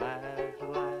 laugh,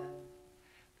 laugh.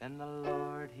 Then the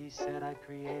Lord, he said, I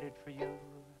created for you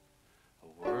a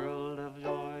world of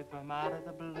joy from out of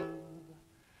the blue.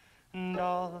 And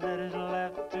all that is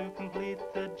left to complete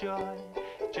the joy,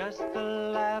 just the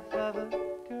laugh of a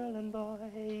girl and boy.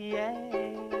 Yay,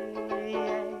 yay,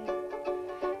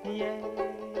 yay, yay.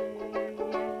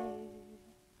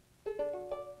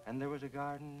 And there was a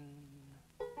garden,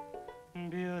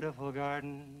 beautiful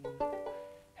garden,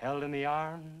 held in the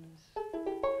arms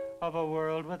of a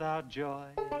world without joy.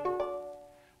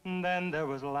 And then there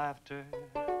was laughter,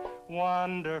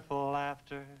 wonderful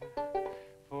laughter,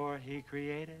 for he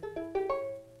created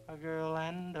a girl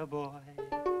and a boy.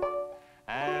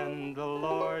 And the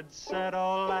Lord said,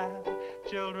 oh, laugh,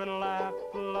 children laugh.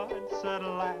 The Lord said,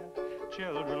 laugh,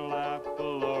 children laugh. The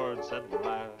Lord said,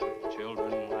 laugh,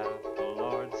 children laugh. The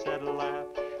Lord said, laugh,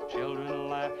 children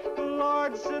laugh. The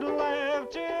Lord said, laugh,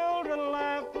 children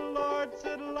laugh. The Lord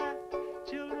said, laugh,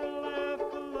 children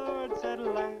laugh. The Lord said,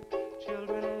 laugh,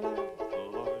 children laugh. The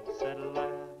Lord said,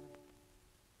 laugh.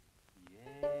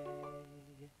 Yay,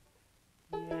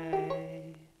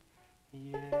 yay,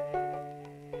 yay.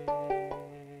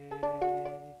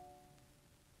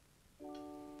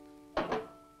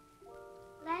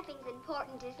 Laughing's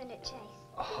important, isn't it, Chase?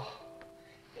 Oh,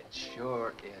 it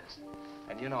sure is.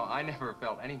 And you know, I never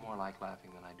felt any more like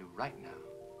laughing than I do right now.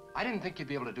 I didn't think you'd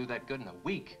be able to do that good in a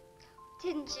week.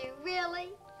 Didn't you,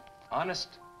 really?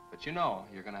 Honest. But you know,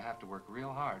 you're gonna have to work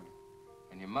real hard.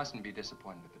 And you mustn't be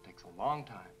disappointed if it takes a long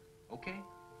time, okay?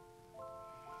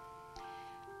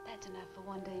 That's enough for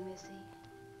one day, Missy.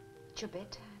 It's your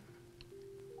bedtime.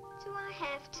 Do I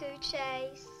have to,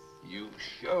 Chase? You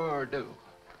sure do.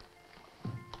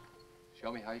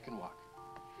 Show me how you can walk.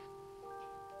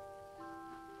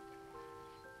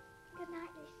 Good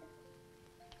night, Lisa.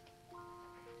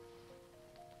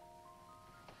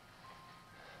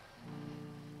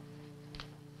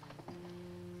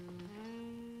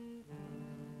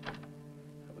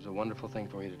 That was a wonderful thing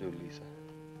for you to do, Lisa.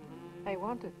 I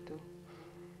wanted to.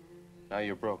 Now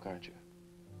you're broke, aren't you?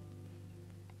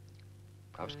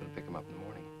 I was gonna pick him up in the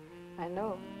morning. I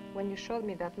know. When you showed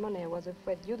me that money, I was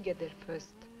afraid you'd get there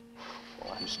first.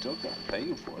 Well, I'm still gonna pay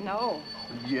you for it. No.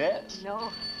 Yes.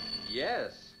 No.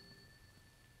 Yes.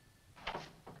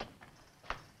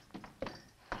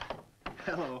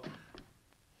 Hello.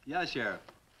 Yeah, Sheriff.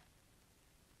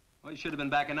 Well, you should have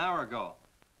been back an hour ago.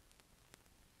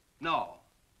 No.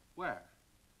 Where?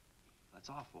 That's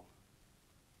awful.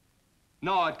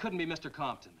 No, it couldn't be Mr.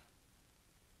 Compton.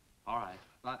 All right,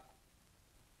 but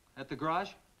at the garage?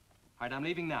 All right, I'm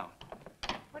leaving now.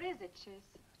 What is it, Chase?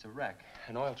 It's a wreck,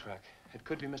 an oil truck. It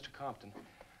could be Mr. Compton.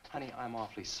 Honey, I'm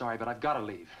awfully sorry, but I've got to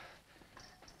leave.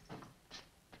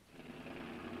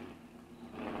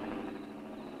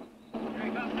 Here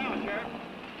he comes now, Sheriff.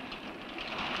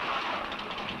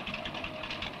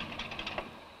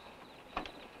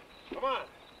 Come on.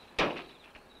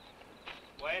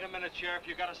 Wait a minute, Sheriff.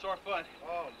 You got a sore foot.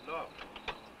 Oh, no.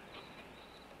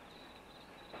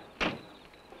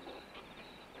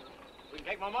 We can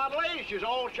take my Model A. She's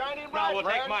all shiny and bright. No, we'll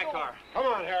take Brad. my car. Come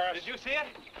on, Harris. Did you see it?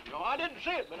 No, I didn't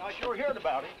see it, but I sure heard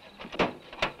about it.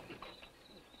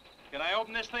 Can I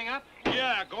open this thing up?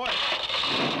 Yeah, go ahead.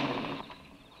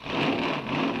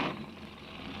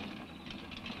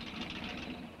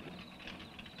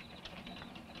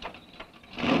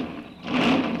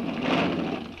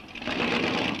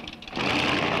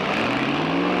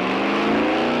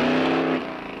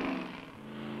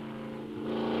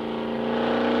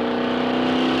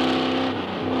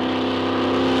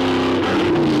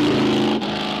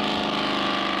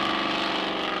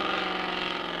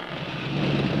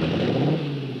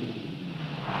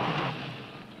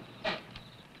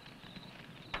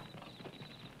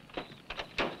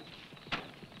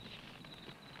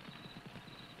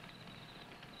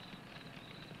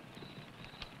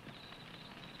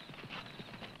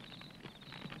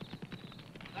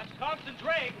 Compton's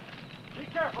rig. Be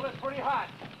careful, it's pretty hot.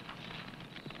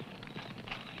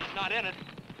 He's not in it.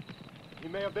 He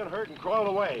may have been hurt and crawled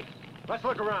away. Let's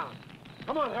look around.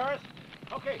 Come on, Harris.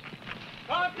 Okay.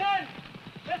 Compton!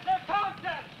 Mr.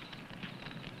 Compton!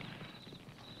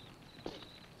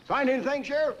 Find anything,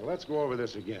 Sheriff? Well, let's go over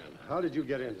this again. How did you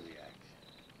get into the act?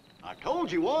 I told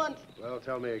you once. Well,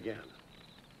 tell me again.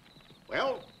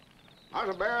 Well, I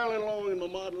was barreling along in my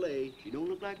Model A. She don't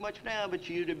look like much now, but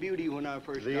she was a beauty when I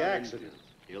first The started. accident.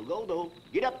 He'll go, though.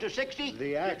 Get up to 60.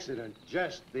 The accident.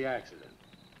 Just the accident.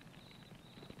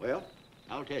 Well,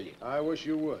 I'll tell you. I wish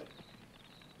you would.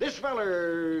 This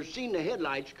feller seen the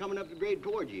headlights coming up the grade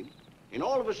towards him, and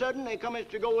all of a sudden they come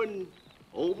to going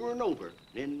over and over,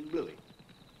 then blew him.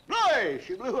 Bloy!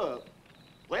 She blew up.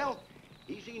 Well,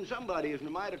 he seen somebody was in a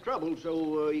mite of trouble,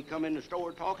 so he come in the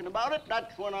store talking about it.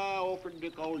 That's when I offered to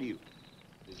call you.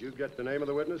 Did you get the name of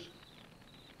the witness?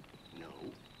 No.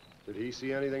 Did he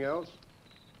see anything else?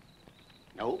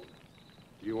 No.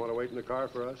 Do you want to wait in the car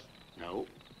for us? No.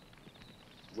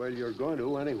 Well, you're going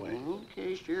to anyway.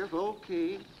 Okay, Sheriff,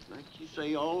 okay. Like you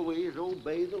say, always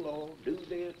obey the law. Do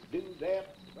this, do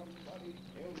that. Somebody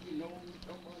tells you no,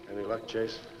 somebody... Any luck,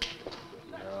 Chase?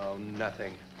 No,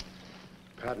 nothing.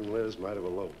 Pat and Liz might have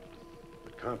eloped,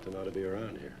 but Compton ought to be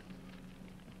around here.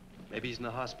 Maybe he's in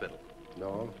the hospital.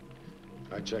 No.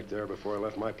 I checked there before I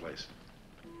left my place.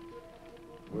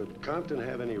 Would Compton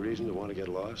have any reason to want to get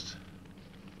lost?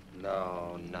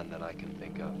 No, none that I can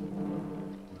think of.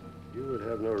 You would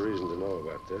have no reason to know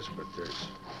about this, but there's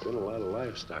been a lot of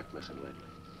livestock missing lately.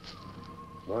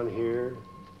 One here,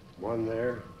 one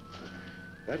there.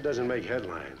 That doesn't make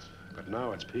headlines, but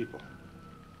now it's people.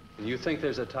 And you think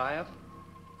there's a tie-up?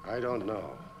 I don't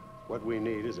know. What we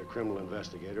need is a criminal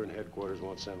investigator, and headquarters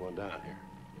won't send one down here.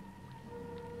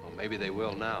 Well, maybe they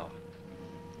will now.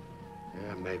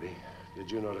 Yeah, maybe.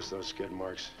 Did you notice those skid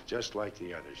marks? Just like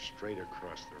the others, straight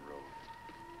across the road.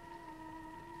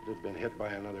 If it had been hit by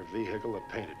another vehicle, the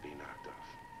paint would be knocked off.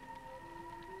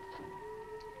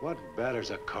 What batters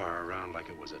a car around like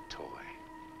it was a toy?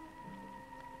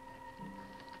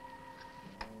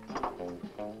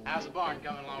 How's the barn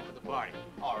coming along for the party?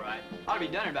 All right. Ought to be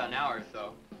done in about an hour or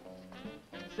so.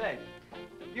 Say,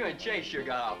 you and Chase sure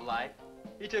got off light.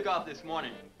 He took off this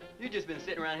morning. You've just been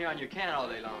sitting around here on your can all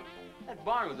day long. That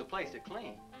barn was a place to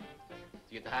clean. Did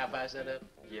you get the hi-fi set up?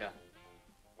 Yeah.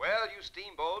 Well, you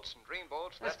steamboats and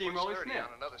dreamboats, That's that puts Steamroller Sturdy Smith.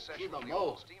 on another session Keep of 'em the old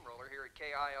old. steamroller here at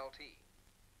KILT.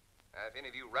 If any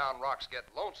of you round rocks get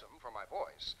lonesome for my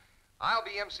voice, I'll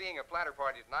be emceeing a platter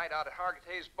party tonight out at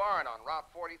Hargitay's Barn on Route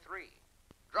 43.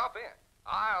 Drop in.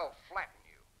 I'll flatten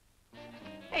you.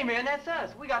 Hey, man, that's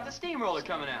us. We got the steamroller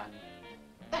coming out.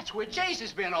 That's where Chase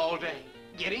has been all day,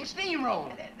 getting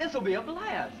steamrolled. This'll be a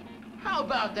blast. How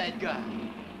about that guy?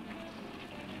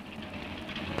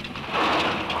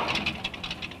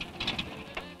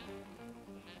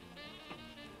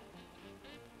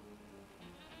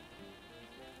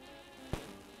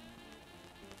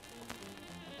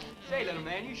 Say, little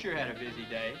man, you sure had a busy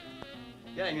day.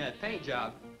 Getting that paint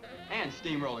job and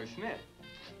Steamroller Smith.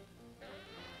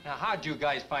 Now, how'd you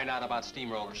guys find out about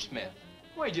Steamroller Smith?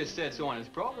 Well, he just said so on his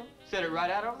program. Said it right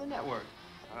out over the network.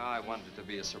 I wanted it to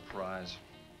be a surprise.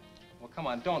 Well, come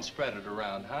on, don't spread it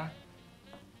around, huh?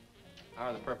 How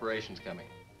are the preparations coming?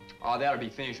 Oh, that'll be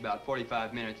finished about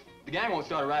 45 minutes. The gang won't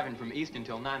start arriving from East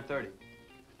until 9:30.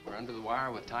 We're under the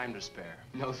wire with time to spare.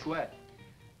 No sweat.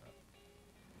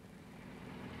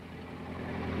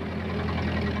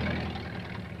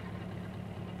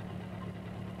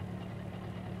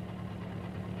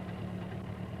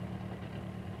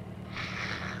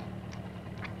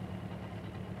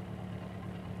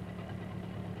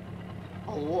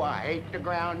 Oh, I hate the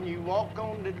ground you walk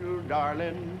on, little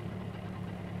darling,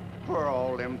 for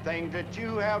all them things that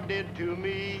you have did to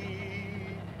me.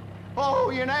 Oh,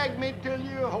 you nagged me till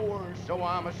you're hoarse, so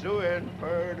I'm a-suing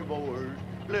for divorce.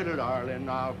 Little darling,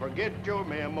 I'll forget your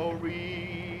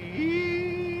memory.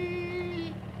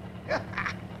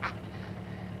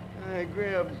 Hey,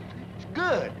 Grib, it's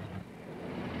good.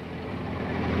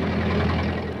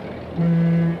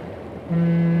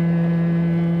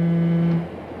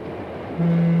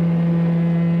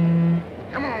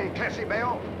 Come on, Cassie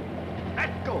Bell.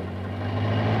 Let's go.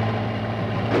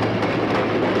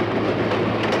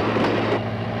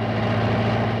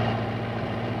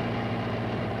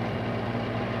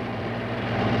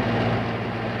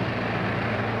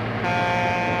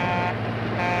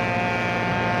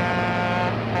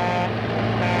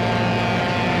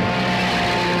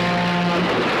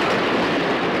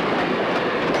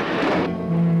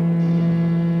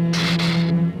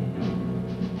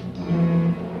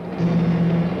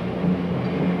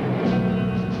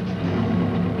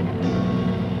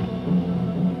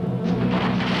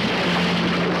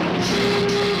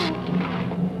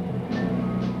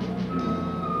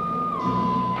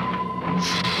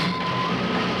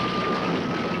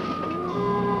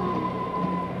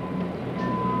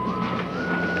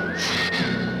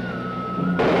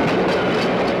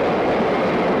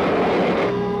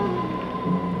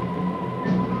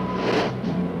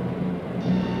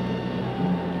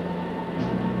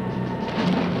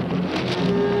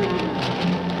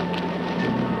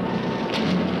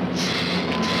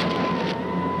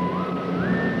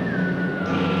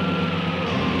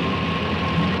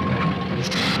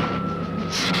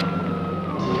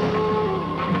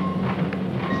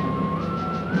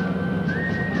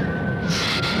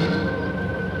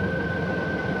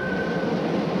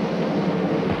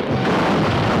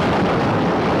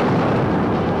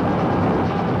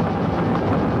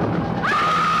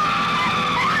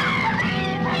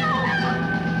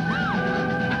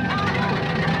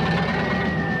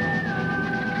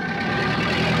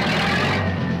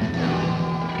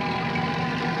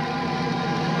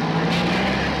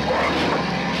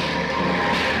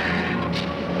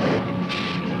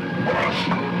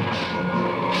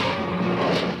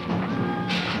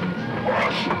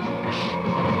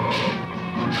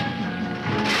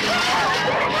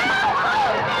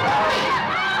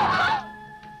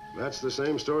 That's the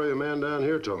same story the man down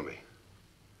here told me.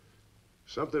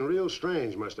 Something real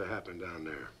strange must have happened down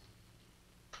there.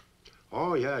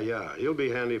 Oh, yeah. He'll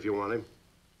be handy if you want him.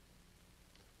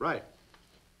 Right.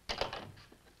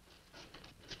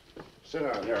 Sit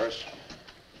down, Harris.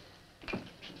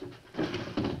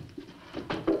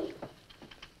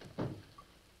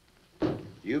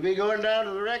 You be going down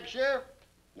to the wreck, Sheriff?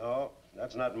 No,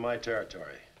 that's not in my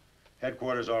territory.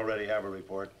 Headquarters already have a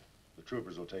report. The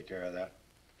troopers will take care of that.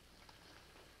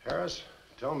 Harris,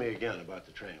 tell me again about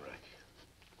the train wreck.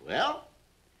 Well,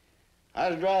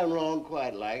 I was driving along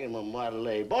quite like in my Model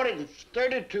A. Bought it in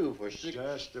 32 for $6.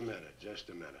 Just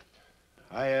a minute.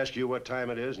 I ask you what time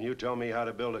it is, and you tell me how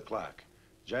to build a clock.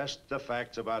 Just the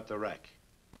facts about the wreck.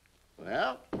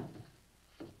 Well,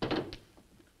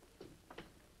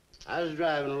 I was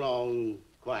driving along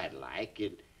quite like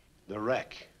it. The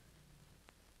wreck.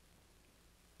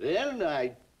 Then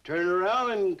I turned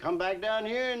around and come back down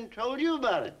here and told you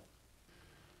about it.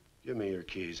 Give me your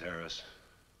keys, Harris.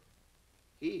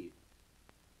 Keys?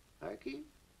 Our keys?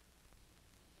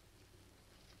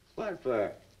 What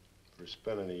for? For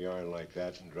spinning a yarn like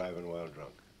that and driving while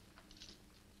drunk.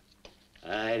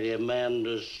 I demand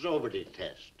a sobriety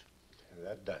test.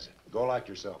 That does it. Go lock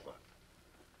yourself up.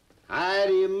 I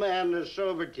demand a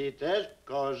sobriety test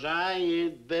because I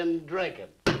ain't been drinking.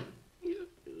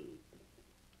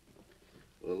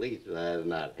 Well, at least that's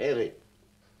not heavy.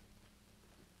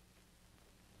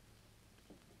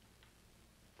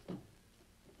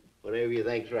 Whatever you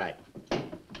think's right.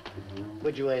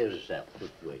 Which way is the south?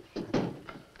 Which way?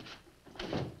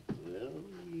 Well,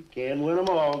 you can't win them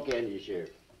all, can you,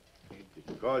 Sheriff? You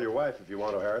can call your wife if you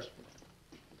want to, Harris.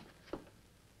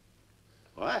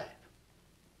 Why?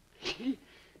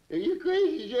 Are you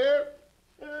crazy, Sheriff?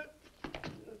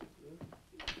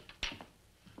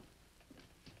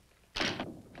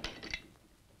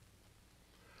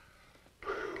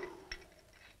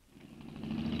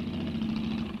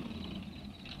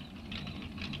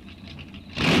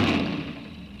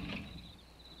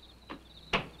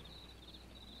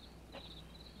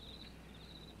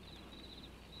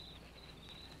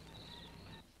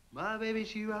 My baby,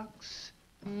 she rocks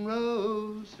and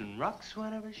rolls and rocks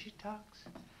whenever she talks.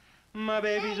 My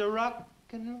baby's a rock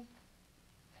and roll.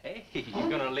 Hey, you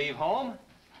gonna leave home?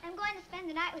 I'm going to spend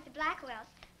the night with the Blackwells.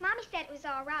 Mommy said it was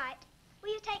all right.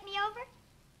 Will you take me over?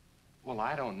 Well,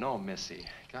 I don't know, Missy.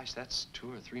 Gosh, that's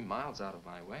 2 or 3 miles out of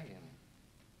my way,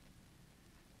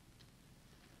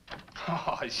 and...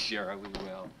 Oh, sure, we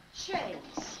will.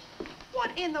 Chase,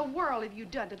 what in the world have you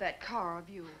done to that car of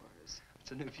yours?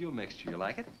 It's a new fuel mixture. You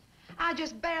like it? I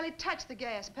just barely touched the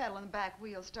gas pedal and the back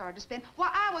wheel started to spin. Why,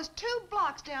 I was 2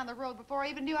 blocks down the road before I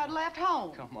even knew I'd left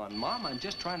home. Come on, Mom. I'm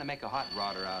just trying to make a hot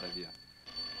rodder out of you.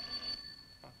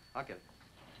 I'll get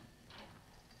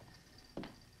it.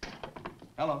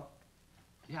 Hello.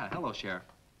 Yeah, hello, Sheriff.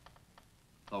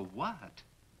 The what?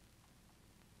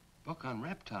 Book on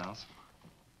reptiles?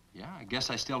 Yeah, I guess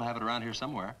I still have it around here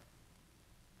somewhere.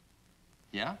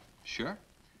 Yeah, sure.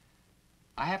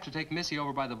 I have to take Missy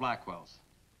over by the Blackwells.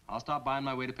 I'll stop by on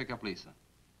my way to pick up Lisa.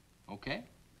 Okay?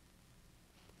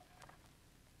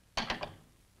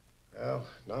 Well,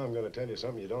 now I'm going to tell you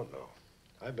something you don't know.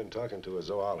 I've been talking to a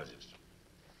zoologist.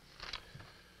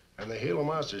 And the Gila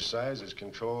monster's size is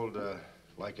controlled,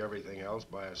 like everything else,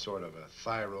 by a sort of a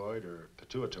thyroid or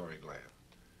pituitary gland.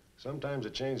 Sometimes a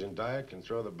change in diet can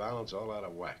throw the balance all out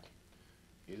of whack.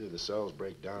 Either the cells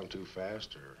break down too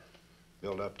fast or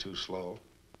build up too slow.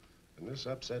 And this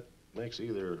upset makes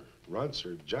either runts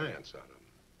or giants out of them.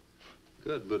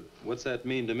 Good, but what's that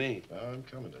mean to me? Well, I'm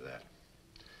coming to that.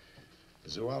 The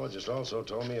zoologist also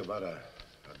told me about a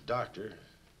doctor.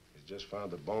 He's just found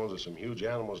the bones of some huge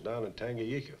animals down in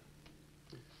Tanganyika.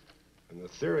 And the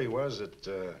theory was that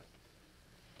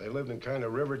they lived in kind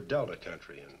of river delta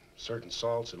country, and certain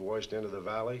salts had washed into the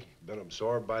valley, been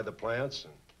absorbed by the plants,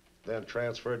 and then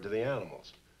transferred to the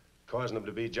animals, causing them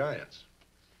to be giants.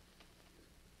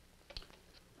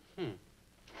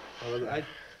 Well,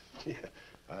 Yeah,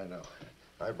 I know.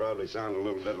 I probably sound a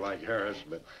little bit like Harris,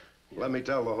 but let me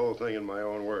tell the whole thing in my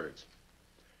own words.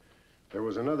 There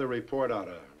was another report out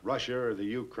of Russia or the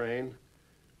Ukraine.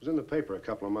 It was in the paper a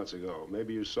couple of months ago.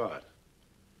 Maybe you saw it.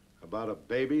 About a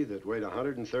baby that weighed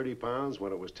 130 pounds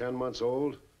when it was 10 months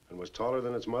old and was taller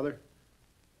than its mother.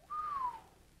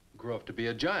 Grew up to be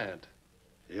a giant.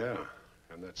 Yeah,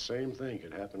 and that same thing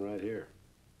could happen right here.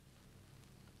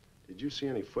 Did you see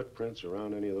any footprints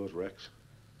around any of those wrecks?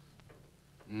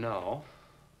 No.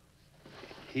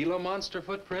 Gila monster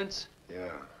footprints?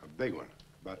 Yeah, a big one,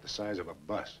 about the size of a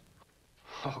bus.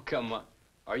 Oh, come on.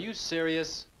 Are you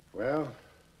serious? Well,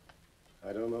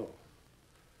 I don't know.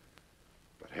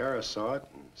 But But Harris saw it,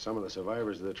 and some of the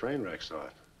survivors of the train wreck saw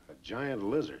it. A giant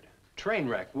lizard. Train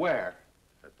wreck, where?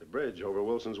 At the bridge over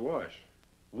Wilson's Wash.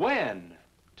 When?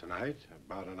 Tonight,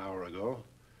 about an hour ago.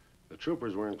 The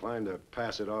troopers were inclined to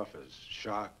pass it off as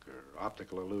shock or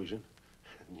optical illusion.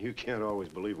 And you can't always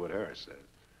believe what Harris said.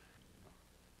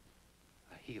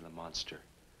 A Gila monster.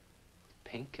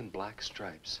 Pink and black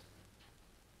stripes.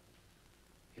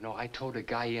 You know, I towed a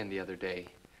guy in the other day,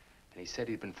 and he said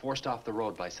he'd been forced off the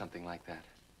road by something like that.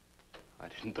 I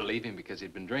didn't believe him because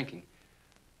he'd been drinking.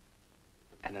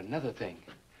 And another thing,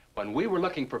 when we were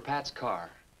looking for Pat's car,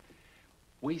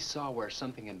 we saw where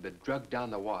something had been drugged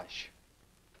down the wash.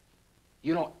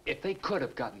 You know, if they could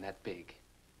have gotten that big,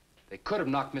 they could have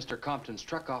knocked Mr. Compton's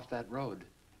truck off that road.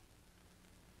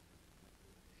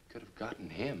 They could have gotten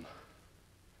him.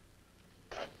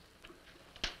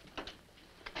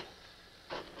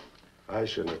 I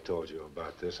shouldn't have told you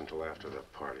about this until after the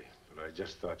party, but I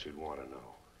just thought you'd want to know.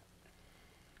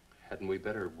 Hadn't we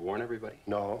better warn everybody?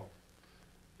 No.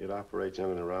 It operates in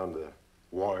and around the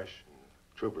wash.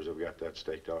 Troopers have got that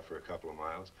staked out for a couple of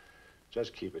miles.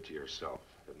 Just keep it to yourself.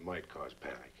 It might cause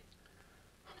panic.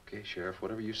 Okay, Sheriff,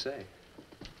 whatever you say.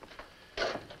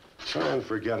 Try and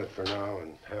forget it for now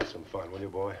and have some fun, will you,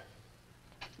 boy?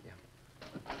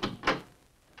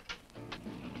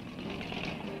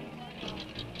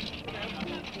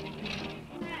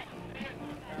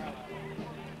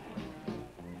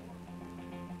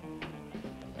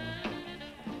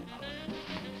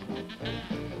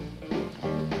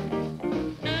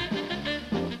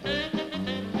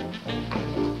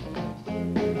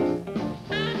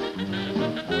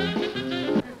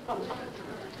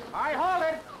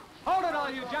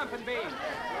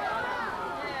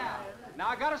 Now,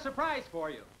 I got a surprise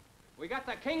for you. We got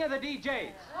the king of the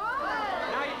DJs.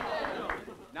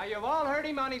 Now, you've all heard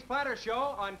him on his platter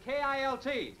show on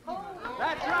KILT.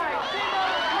 That's right,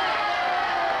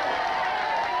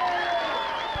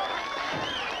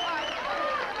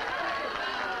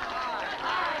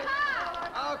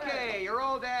 Okay, your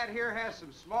old dad here has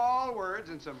some small words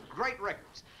and some great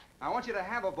records. I want you to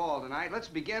have a ball tonight. Let's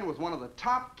begin with one of the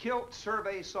top kilt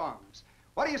survey songs.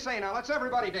 What do you say now? Let's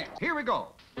everybody dance. Here we go.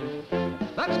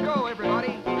 Let's go,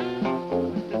 everybody.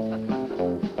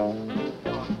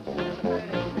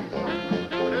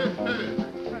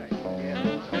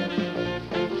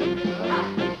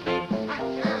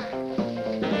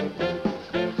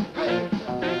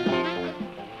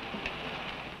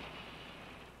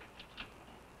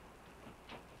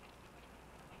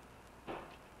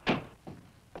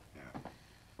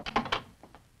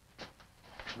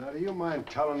 Now, do you mind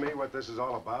telling me what this is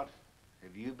all about?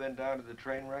 Have you been down to the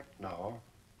train wreck? No.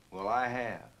 Well, I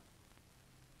have.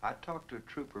 I talked to a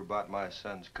trooper about my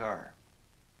son's car.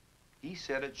 He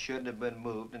said it shouldn't have been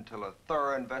moved until a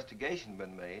thorough investigation had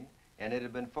been made and it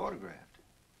had been photographed.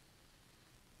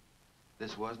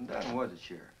 This wasn't done, was it,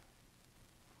 Sheriff?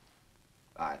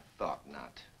 I thought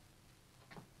not.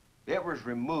 It was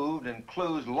removed and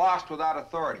clues lost without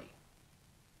authority.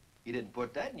 You didn't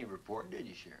put that in your report, did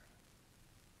you, Sheriff?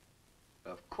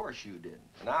 Of course you didn't,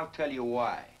 and I'll tell you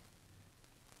why.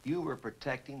 You were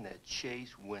protecting that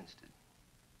Chase Winston.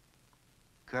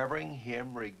 Covering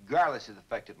him regardless of the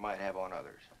effect it might have on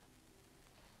others.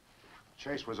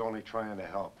 Chase was only trying to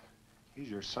help. He's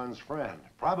your son's friend,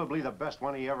 probably the best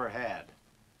one he ever had.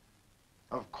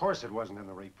 Of course it wasn't in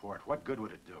the report. What good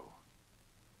would it do?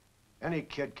 Any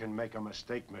kid can make a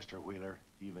mistake, Mr. Wheeler,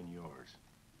 even yours.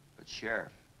 But,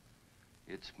 Sheriff,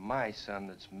 it's my son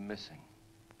that's missing.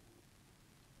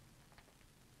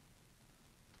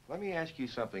 Let me ask you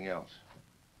something else.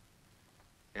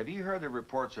 Have you heard the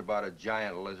reports about a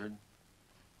giant lizard?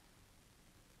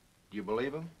 Do you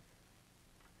believe them?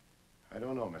 I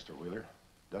don't know, Mr. Wheeler.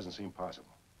 Doesn't seem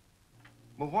possible.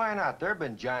 Well, why not? There have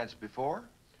been giants before.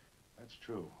 That's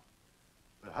true.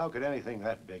 But how could anything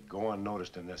that big go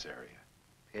unnoticed in this area?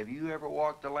 Have you ever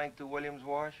walked the length of Williams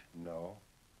Wash? No.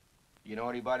 You know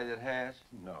anybody that has?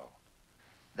 No.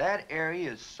 That area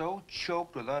is so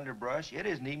choked with underbrush, it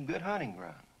isn't even good hunting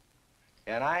ground.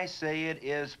 And I say it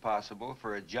is possible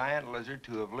for a giant lizard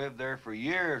to have lived there for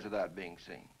years without being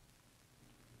seen.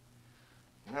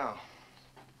 Now,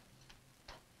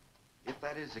 if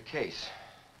that is the case,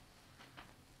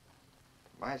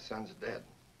 my son's dead.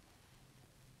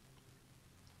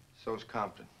 So's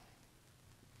Compton.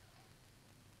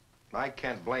 I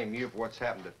can't blame you for what's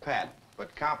happened to Pat,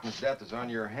 but Compton's death is on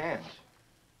your hands.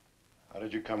 How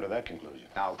did you come to that conclusion?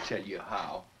 I'll tell you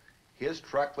how. His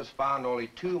truck was found only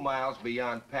 2 miles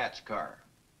beyond Pat's car.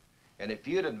 And if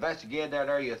you'd investigated that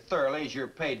area thoroughly, as you're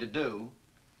paid to do,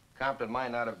 Compton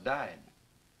might not have died.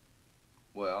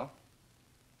 Well,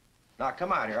 Now,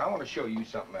 come out here. I want to show you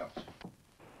something else.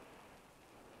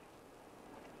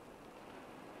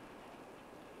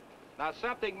 Now,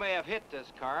 something may have hit this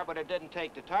car, but it didn't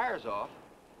take the tires off.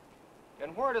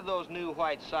 And where did those new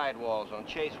white sidewalls on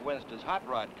Chase Winston's hot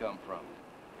rod come from?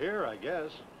 Here, I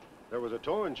guess. There was a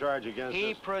towing charge against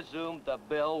He us. presumed the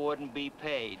bill wouldn't be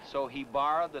paid, so he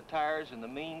borrowed the tires in the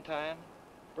meantime?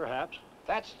 Perhaps.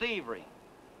 That's thievery,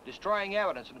 destroying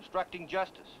evidence and obstructing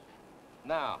justice.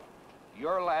 Now,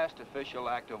 your last official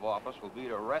act of office will be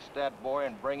to arrest that boy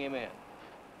and bring him in.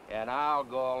 And I'll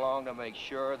go along to make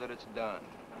sure that it's done.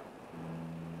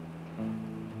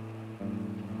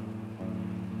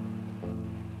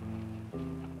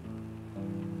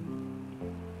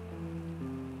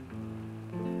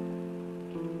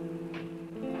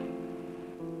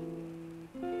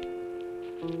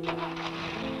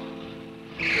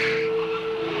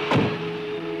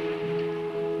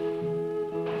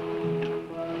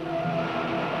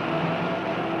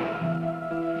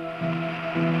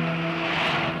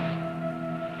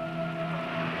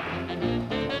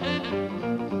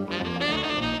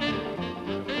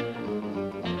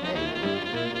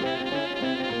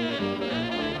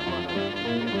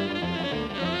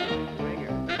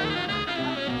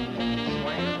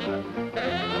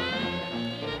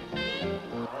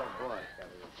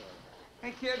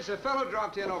 A fellow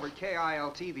dropped in over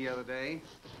KILT the other day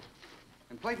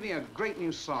and played me a great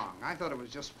new song. I thought it was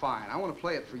just fine. I want to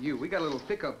play it for you. We got a little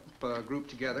pickup group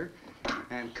together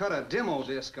and cut a demo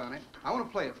disc on it. I want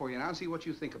to play it for you now and see what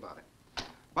you think about it.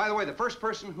 By the way, the first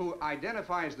person who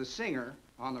identifies the singer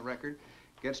on the record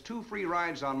gets 2 free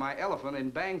rides on my elephant in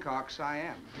Bangkok,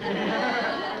 Siam.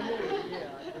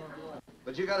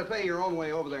 But you got to pay your own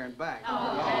way over there and back.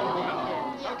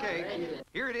 Oh. Okay,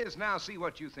 here it is now. See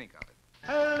what you think of it.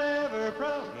 I'll never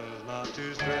promise not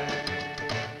to stray,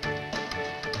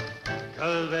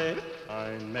 'cause baby,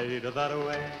 I'm made of that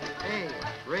way. Hey,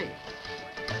 Ray.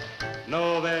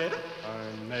 No, baby,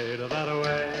 I'm made of that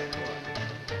way.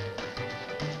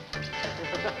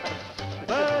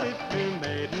 But if you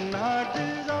maiden heart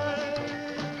desire,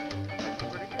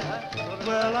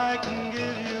 well, I can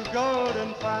give you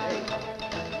golden fire.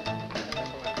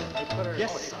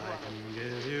 Yes, I can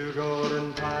give you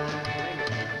golden fire.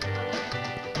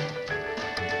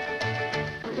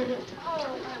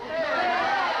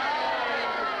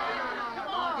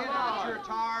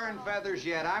 Feathers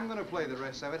yet. I'm going to play the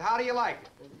rest of it. How do you like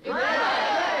it?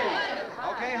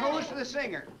 Okay, who's the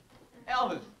singer?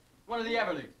 Elvis, one of the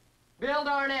Everlys. Bill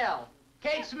Darnell.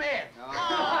 Kate Smith.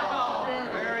 Oh,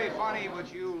 very funny,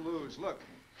 but you lose. Look,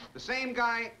 the same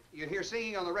guy you hear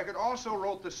singing on the record also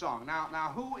wrote the song.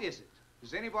 Now, who is it?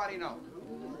 Does anybody know?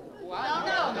 Well,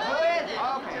 no. Who is it?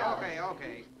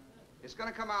 Okay. It's going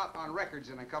to come out on records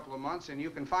in a couple of months, and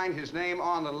you can find his name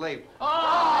on the label. No.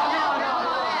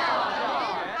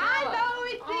 I know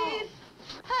it is.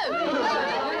 Who?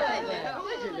 Who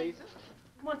is it, Lisa?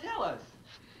 Come on, tell us.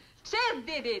 Chev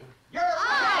did it. You're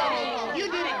right.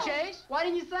 You did it, Chase. Why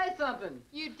didn't you say something?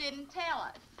 You didn't tell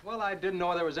us. Well, I didn't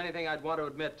know there was anything I'd want to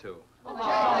admit to. Come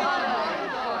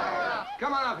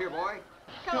on up here, boy.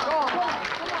 Come on.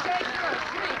 Chase, you're a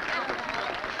sweet.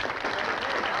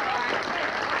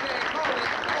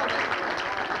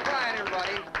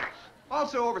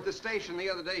 Also, over at the station the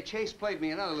other day, Chase played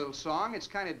me another little song. It's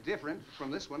kind of different from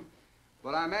this one,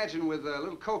 but I imagine with a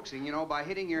little coaxing, you know, by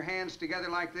hitting your hands together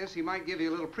like this, he might give you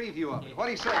a little preview of it. What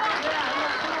do you say?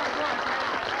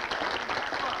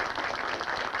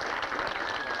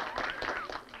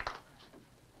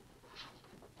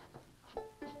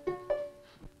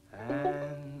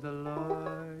 And the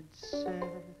Lord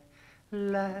said,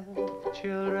 laugh,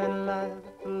 children, laugh.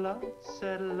 The Lord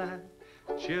said, laugh.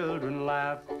 Children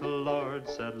laugh, the Lord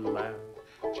said laugh.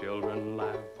 Children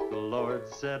laugh, the Lord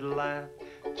said laugh.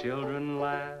 Children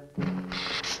laugh.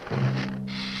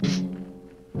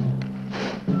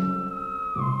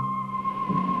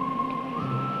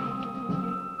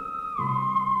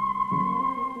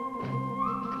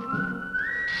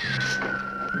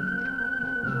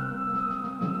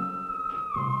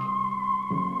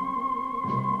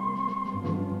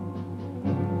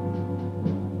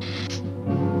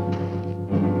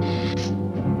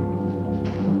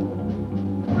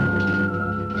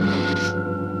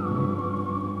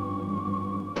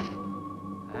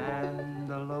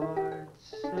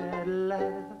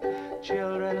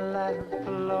 Children laugh,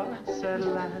 the Lord said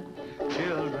laugh.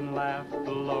 Children laugh,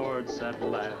 the Lord said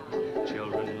laugh.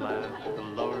 Children laugh, the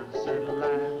Lord said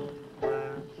laugh.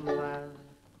 Laugh, laugh.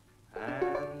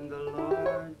 And the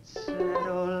Lord said,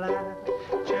 oh, laugh.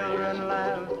 Children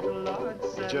laugh, the Lord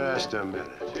said Just laugh. a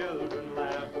minute. Children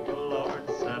laugh, the Lord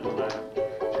said laugh.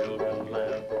 Children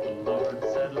laugh, the Lord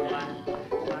said laugh.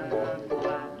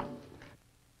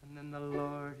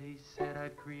 Lord, he said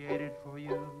I'd created for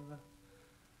you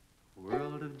a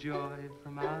world of joy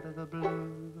from out of the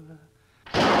blue.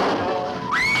 Go,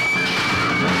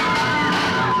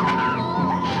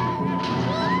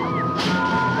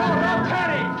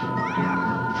 Teddy!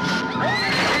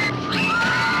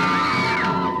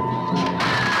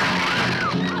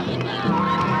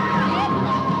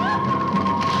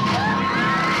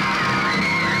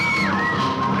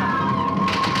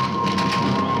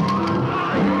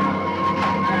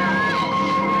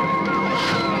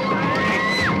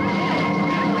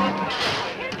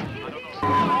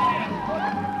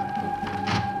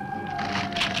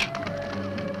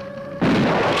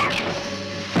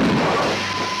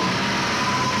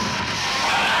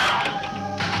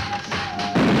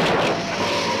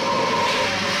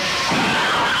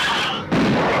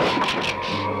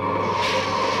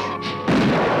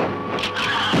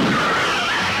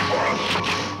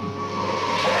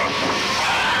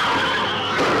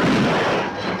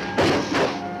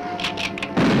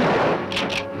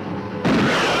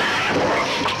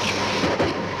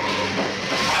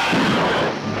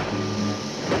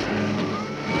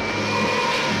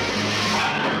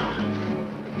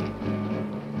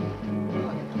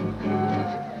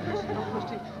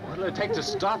 Take to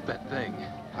stop that thing?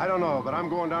 I don't know, but I'm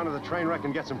going down to the train wreck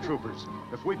and get some troopers.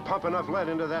 If we pump enough lead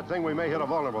into that thing, we may hit a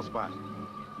vulnerable spot.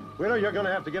 Wheeler, you're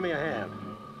gonna have to give me a hand.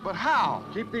 But how?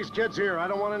 Keep these kids here. I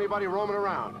don't want anybody roaming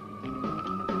around.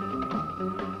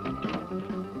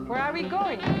 Where are we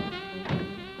going?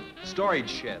 Storage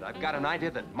shed. I've got an idea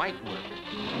that might work.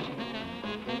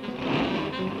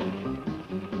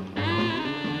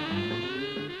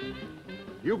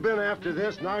 You've been after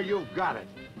this, now you've got it.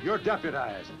 You're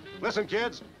deputized. Listen,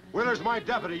 kids, Wheeler's my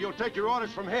deputy. You'll take your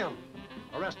orders from him.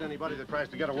 Arrest anybody that tries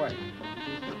to get away.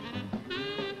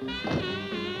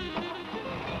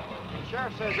 The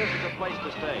sheriff says this is a place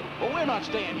to stay. Well, we're not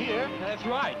staying here. That's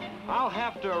right. I'll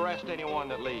have to arrest anyone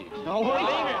that leaves. No, we're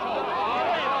leaving.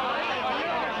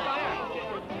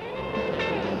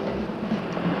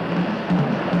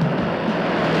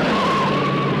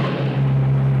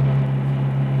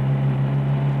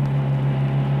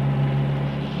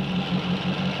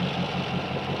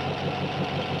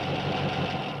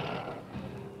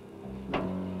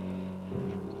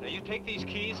 Take these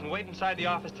keys and wait inside the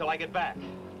office till I get back.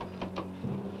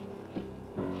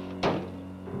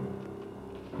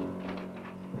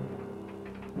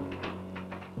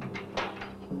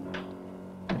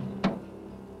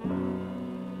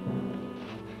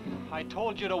 I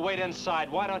told you to wait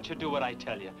inside. Why don't you do what I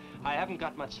tell you? I haven't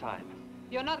got much time.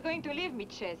 You're not going to leave me,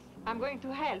 Chess. I'm going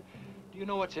to help. Do you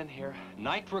know what's in here?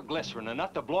 Nitroglycerin,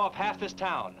 enough to blow up half this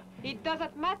town. It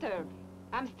doesn't matter.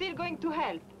 I'm still going to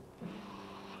help.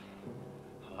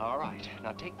 All right.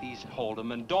 Now take these, hold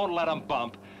them, and don't let them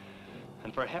bump.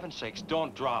 And for heaven's sakes,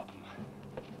 don't drop them.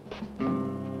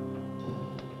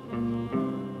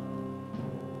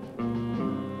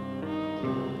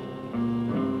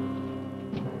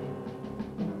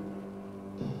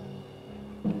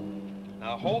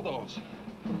 Now hold those.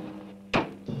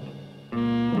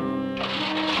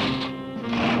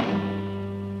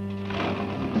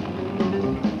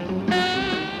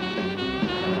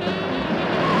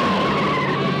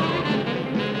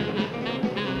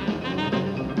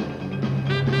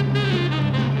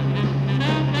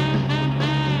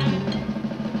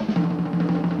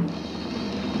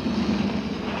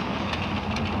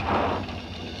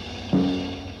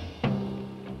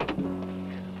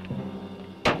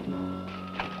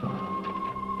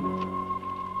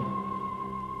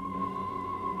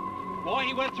 Boy,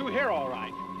 he went through here all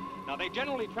right. Now, they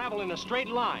generally travel in a straight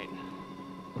line.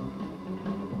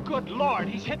 Good Lord,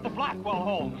 he's hit the Blackwell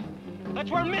home. That's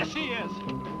where Missy is.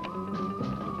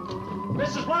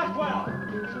 Mrs. Blackwell!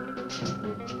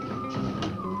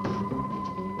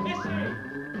 Missy!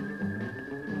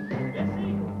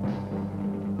 Missy!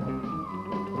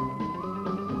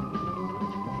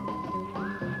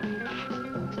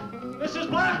 Mrs.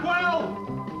 Blackwell!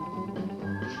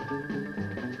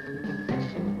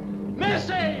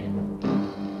 Missy!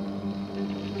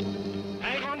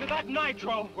 Hang on to that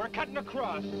nitro. We're cutting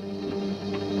across.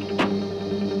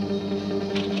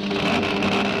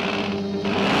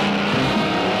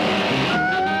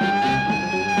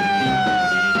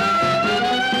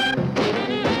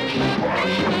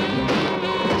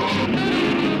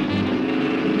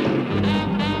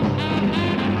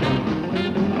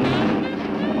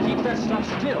 Keep that stuff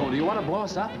still. Do you want to blow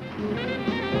us up?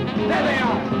 There they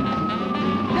are!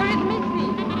 There is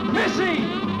Missy! Missy!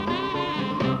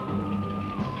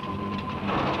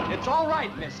 It's all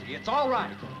right, Missy. It's all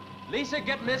right. Lisa,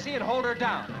 get Missy and hold her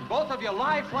down. And both of you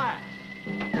lie flat.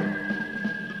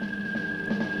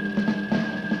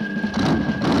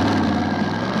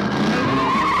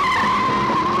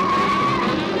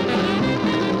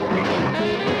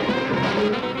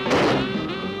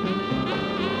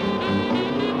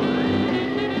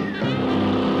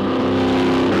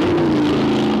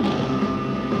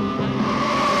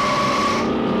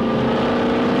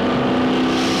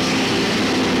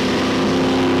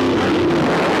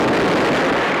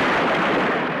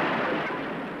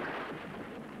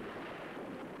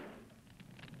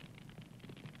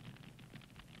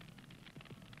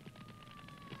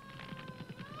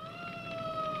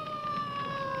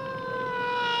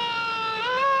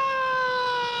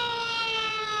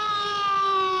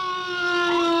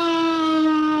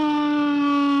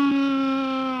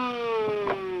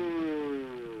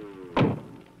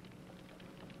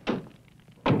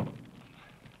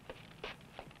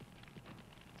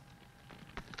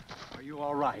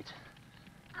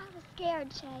 sorry,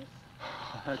 Chase.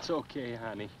 That's okay,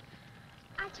 honey.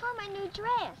 I tore my new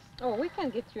dress. Oh, we can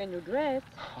get you a new dress.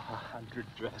 100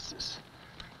 dresses.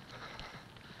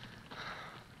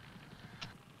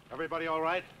 Everybody all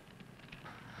right?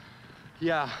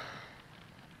 Yeah.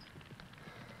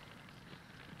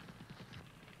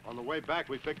 On the way back,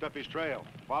 we picked up his trail,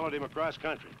 followed him across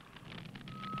country.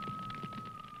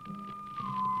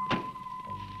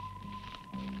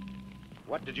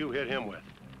 What did you hit him with?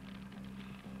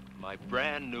 My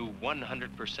brand new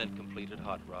 100% completed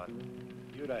hot rod.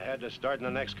 You'd have had to start in the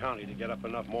next county to get up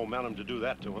enough momentum to do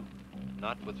that to him.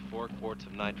 Not with 4 quarts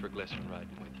of nitroglycerin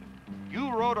riding with you.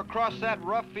 You rode across that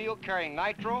rough field carrying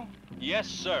nitro? Yes,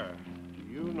 sir. Do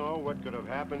you know what could have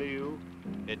happened to you?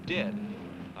 It did.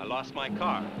 I lost my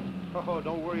car. Oh,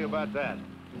 don't worry about that.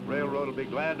 Railroad will be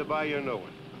glad to buy you a new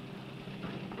one.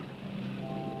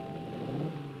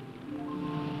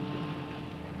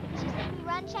 Did you see me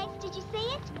run, Chase? Did you see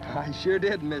it? I sure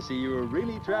did, Missy. You were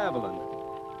really traveling.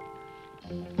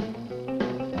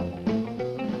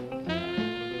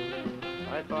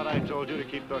 I thought I told you to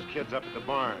keep those kids up at the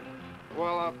barn.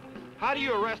 Well, how do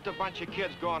you arrest a bunch of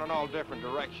kids going in all different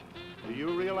directions? Do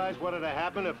you realize what would have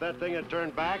happened if that thing had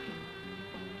turned back?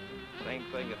 Same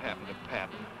thing that happened to Pat.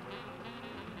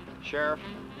 Sheriff,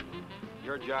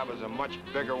 your job is a much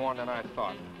bigger one than I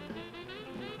thought.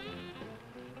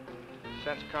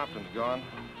 Since Compton's gone,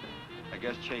 I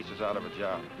guess Chase is out of a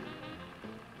job.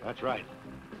 That's right.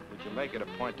 Would you make it a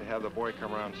point to have the boy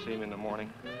come around and see me in the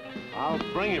morning? I'll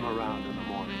bring him around in the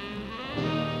morning.